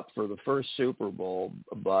mic'd up for the first Super Bowl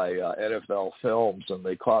by NFL Films, and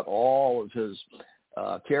they caught all of his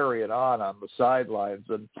carrying on the sidelines,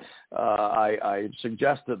 and I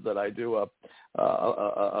suggested that I do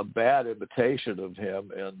a bad imitation of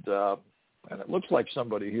him, and it looks like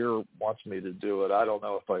somebody here wants me to do it. I don't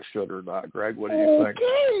know if I should or not. Greg, what do you think?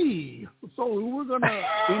 Okay. So we're going to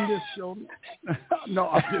end this show. No,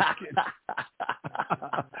 I'm just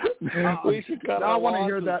kidding. We should cut I want to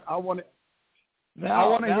hear that. I want to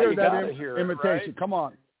hear that imitation. Right? Come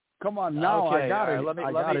on. Now okay. I got to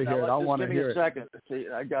hear it. I want to hear it. Give me a second. See,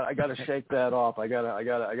 I got to shake that off. I got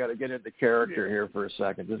to get into character here for a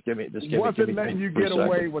second. Just give me. Wasn't letting you get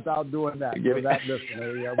away without doing that. For that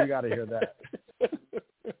listener, yeah, we got to hear that.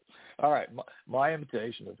 All right, my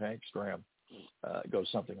imitation of Hank Stram goes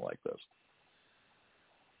something like this.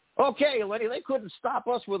 Okay, Lenny, they couldn't stop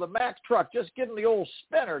us with a Mack truck. Just give them the old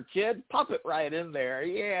spinner, kid. Pop it right in there.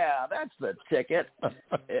 Yeah, that's the ticket.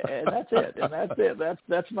 And that's it.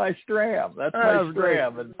 That's my Stram. That's my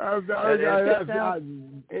Stram. And that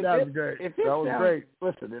was great. That was great.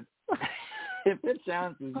 Listen, if it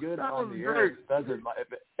sounds as good on the air as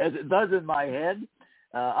it does in my head,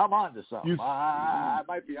 I'm on to something. I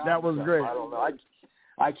might be on to something. That was great. I don't know.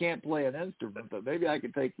 I can't play an instrument, but maybe I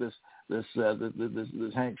could take this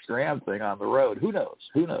Hank Stram thing on the road. Who knows?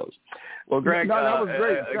 Well, Greg, that was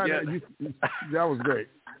great. That was great.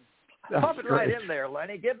 Pop it right in there,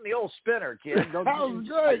 Lenny. Give him the old spinner, kid. That was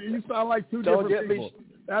good. You sound like two different people.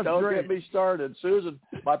 Don't get me started, Susan.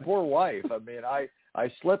 My poor wife. I mean, I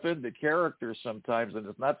slip into characters sometimes, and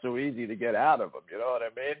it's not so easy to get out of them. You know what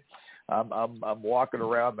I mean? I'm walking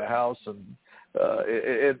around the house and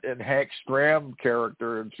in Hank Stram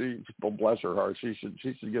character, and she, bless her heart, she should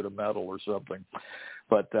get a medal or something.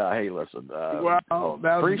 But hey, listen. Wow,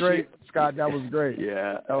 that was great, Scott. That was great.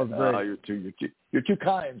 Yeah, that was great. You're too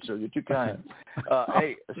kind, sir. You're too kind.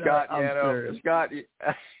 Hey, Scott Yanow. Scott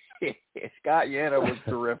Yanow was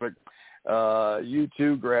terrific. You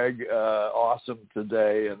too, Greg. Awesome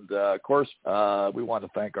today. And, of course, we want to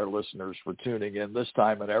thank our listeners for tuning in this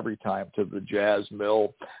time and every time to the Jazz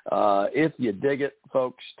Mill. If you dig it,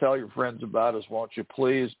 folks, tell your friends about us, won't you,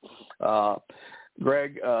 please?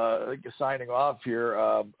 Greg, signing off here,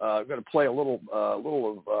 I'm going to play a little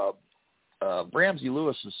of Ramsey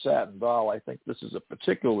Lewis's Satin Doll. I think this is a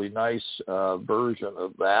particularly nice version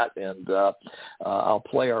of that, and I'll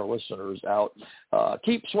play our listeners out.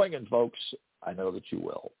 Keep swinging, folks. I know that you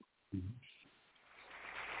will.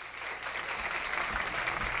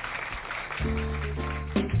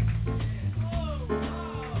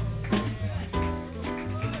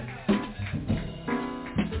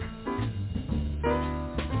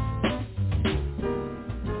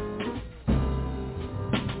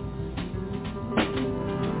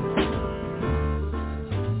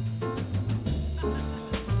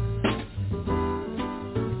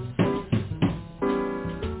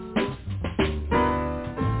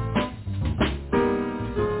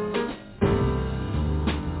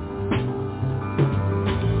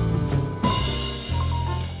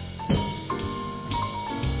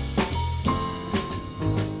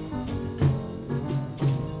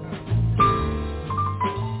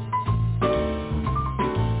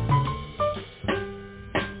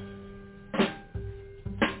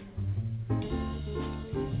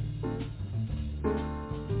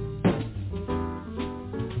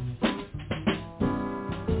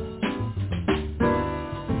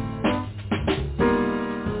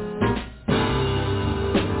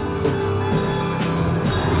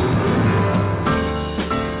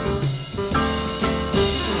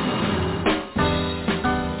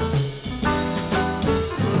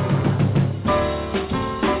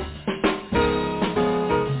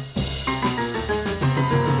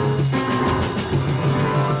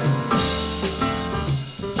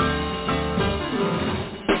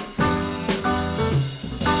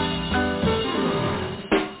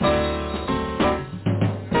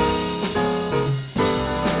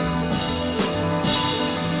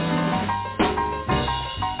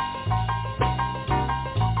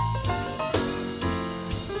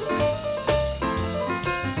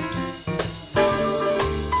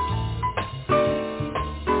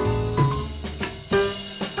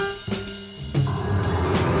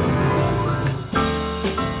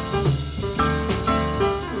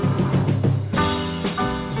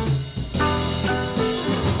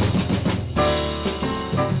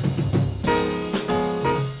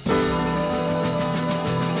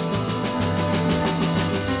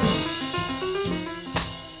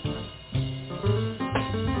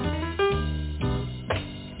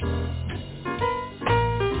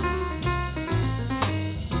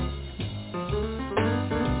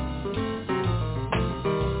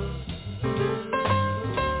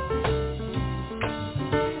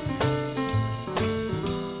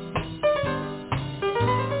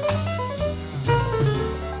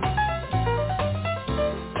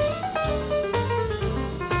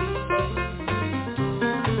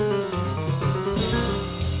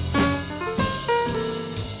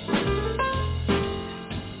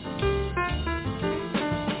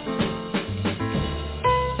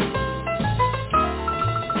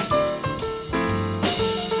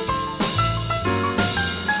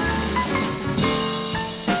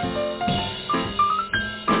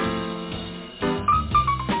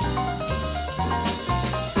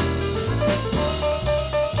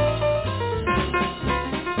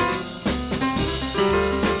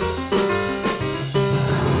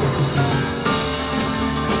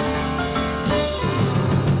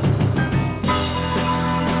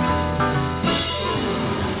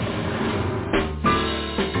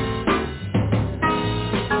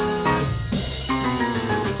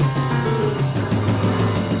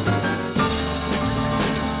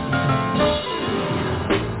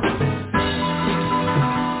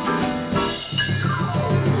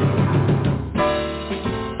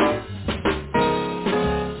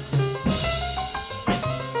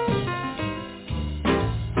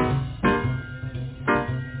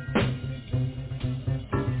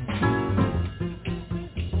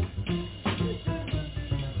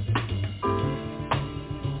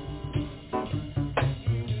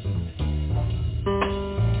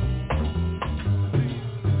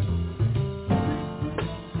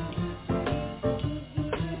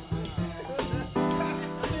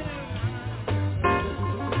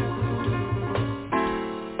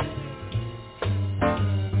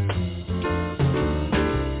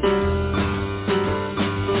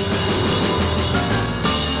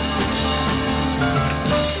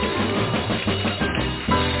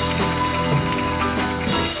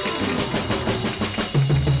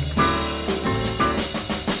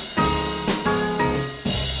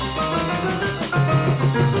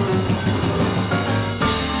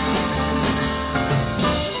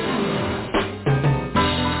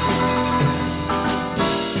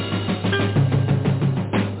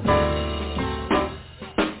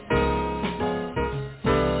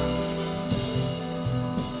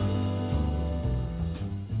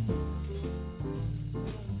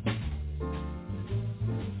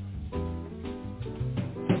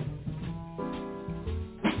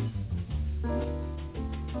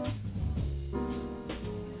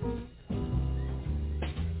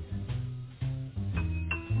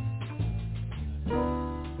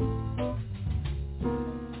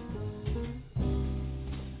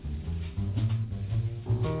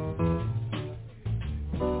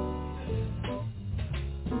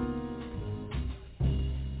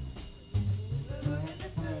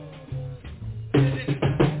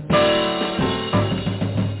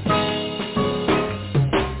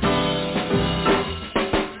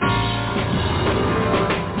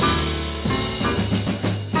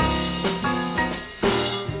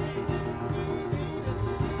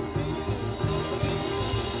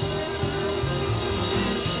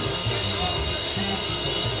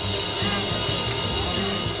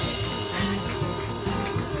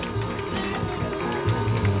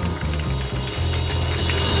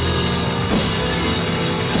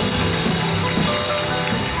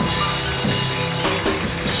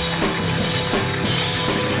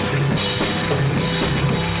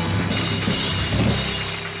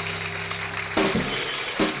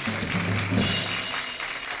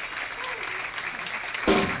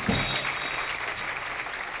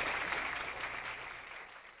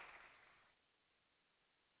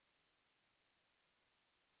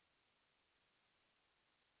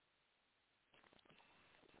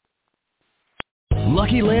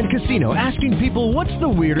 Lucky Land Casino, asking people, what's the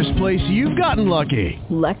weirdest place you've gotten lucky?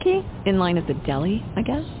 Lucky? In line at the deli, I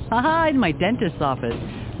guess? Aha, in my dentist's office.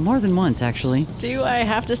 More than once, actually. Do I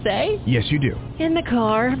have to say? Yes, you do. In the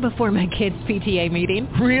car before my kids' PTA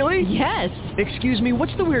meeting. Really? Yes. Excuse me,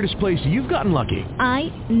 what's the weirdest place you've gotten lucky?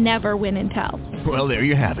 I never win and tell. Well, there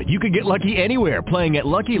you have it. You can get lucky anywhere, playing at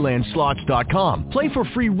LuckyLandSlots.com. Play for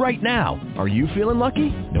free right now. Are you feeling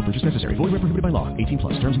lucky? No purchase necessary. Void where prohibited by law.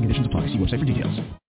 18+. Terms and conditions apply. See website for details.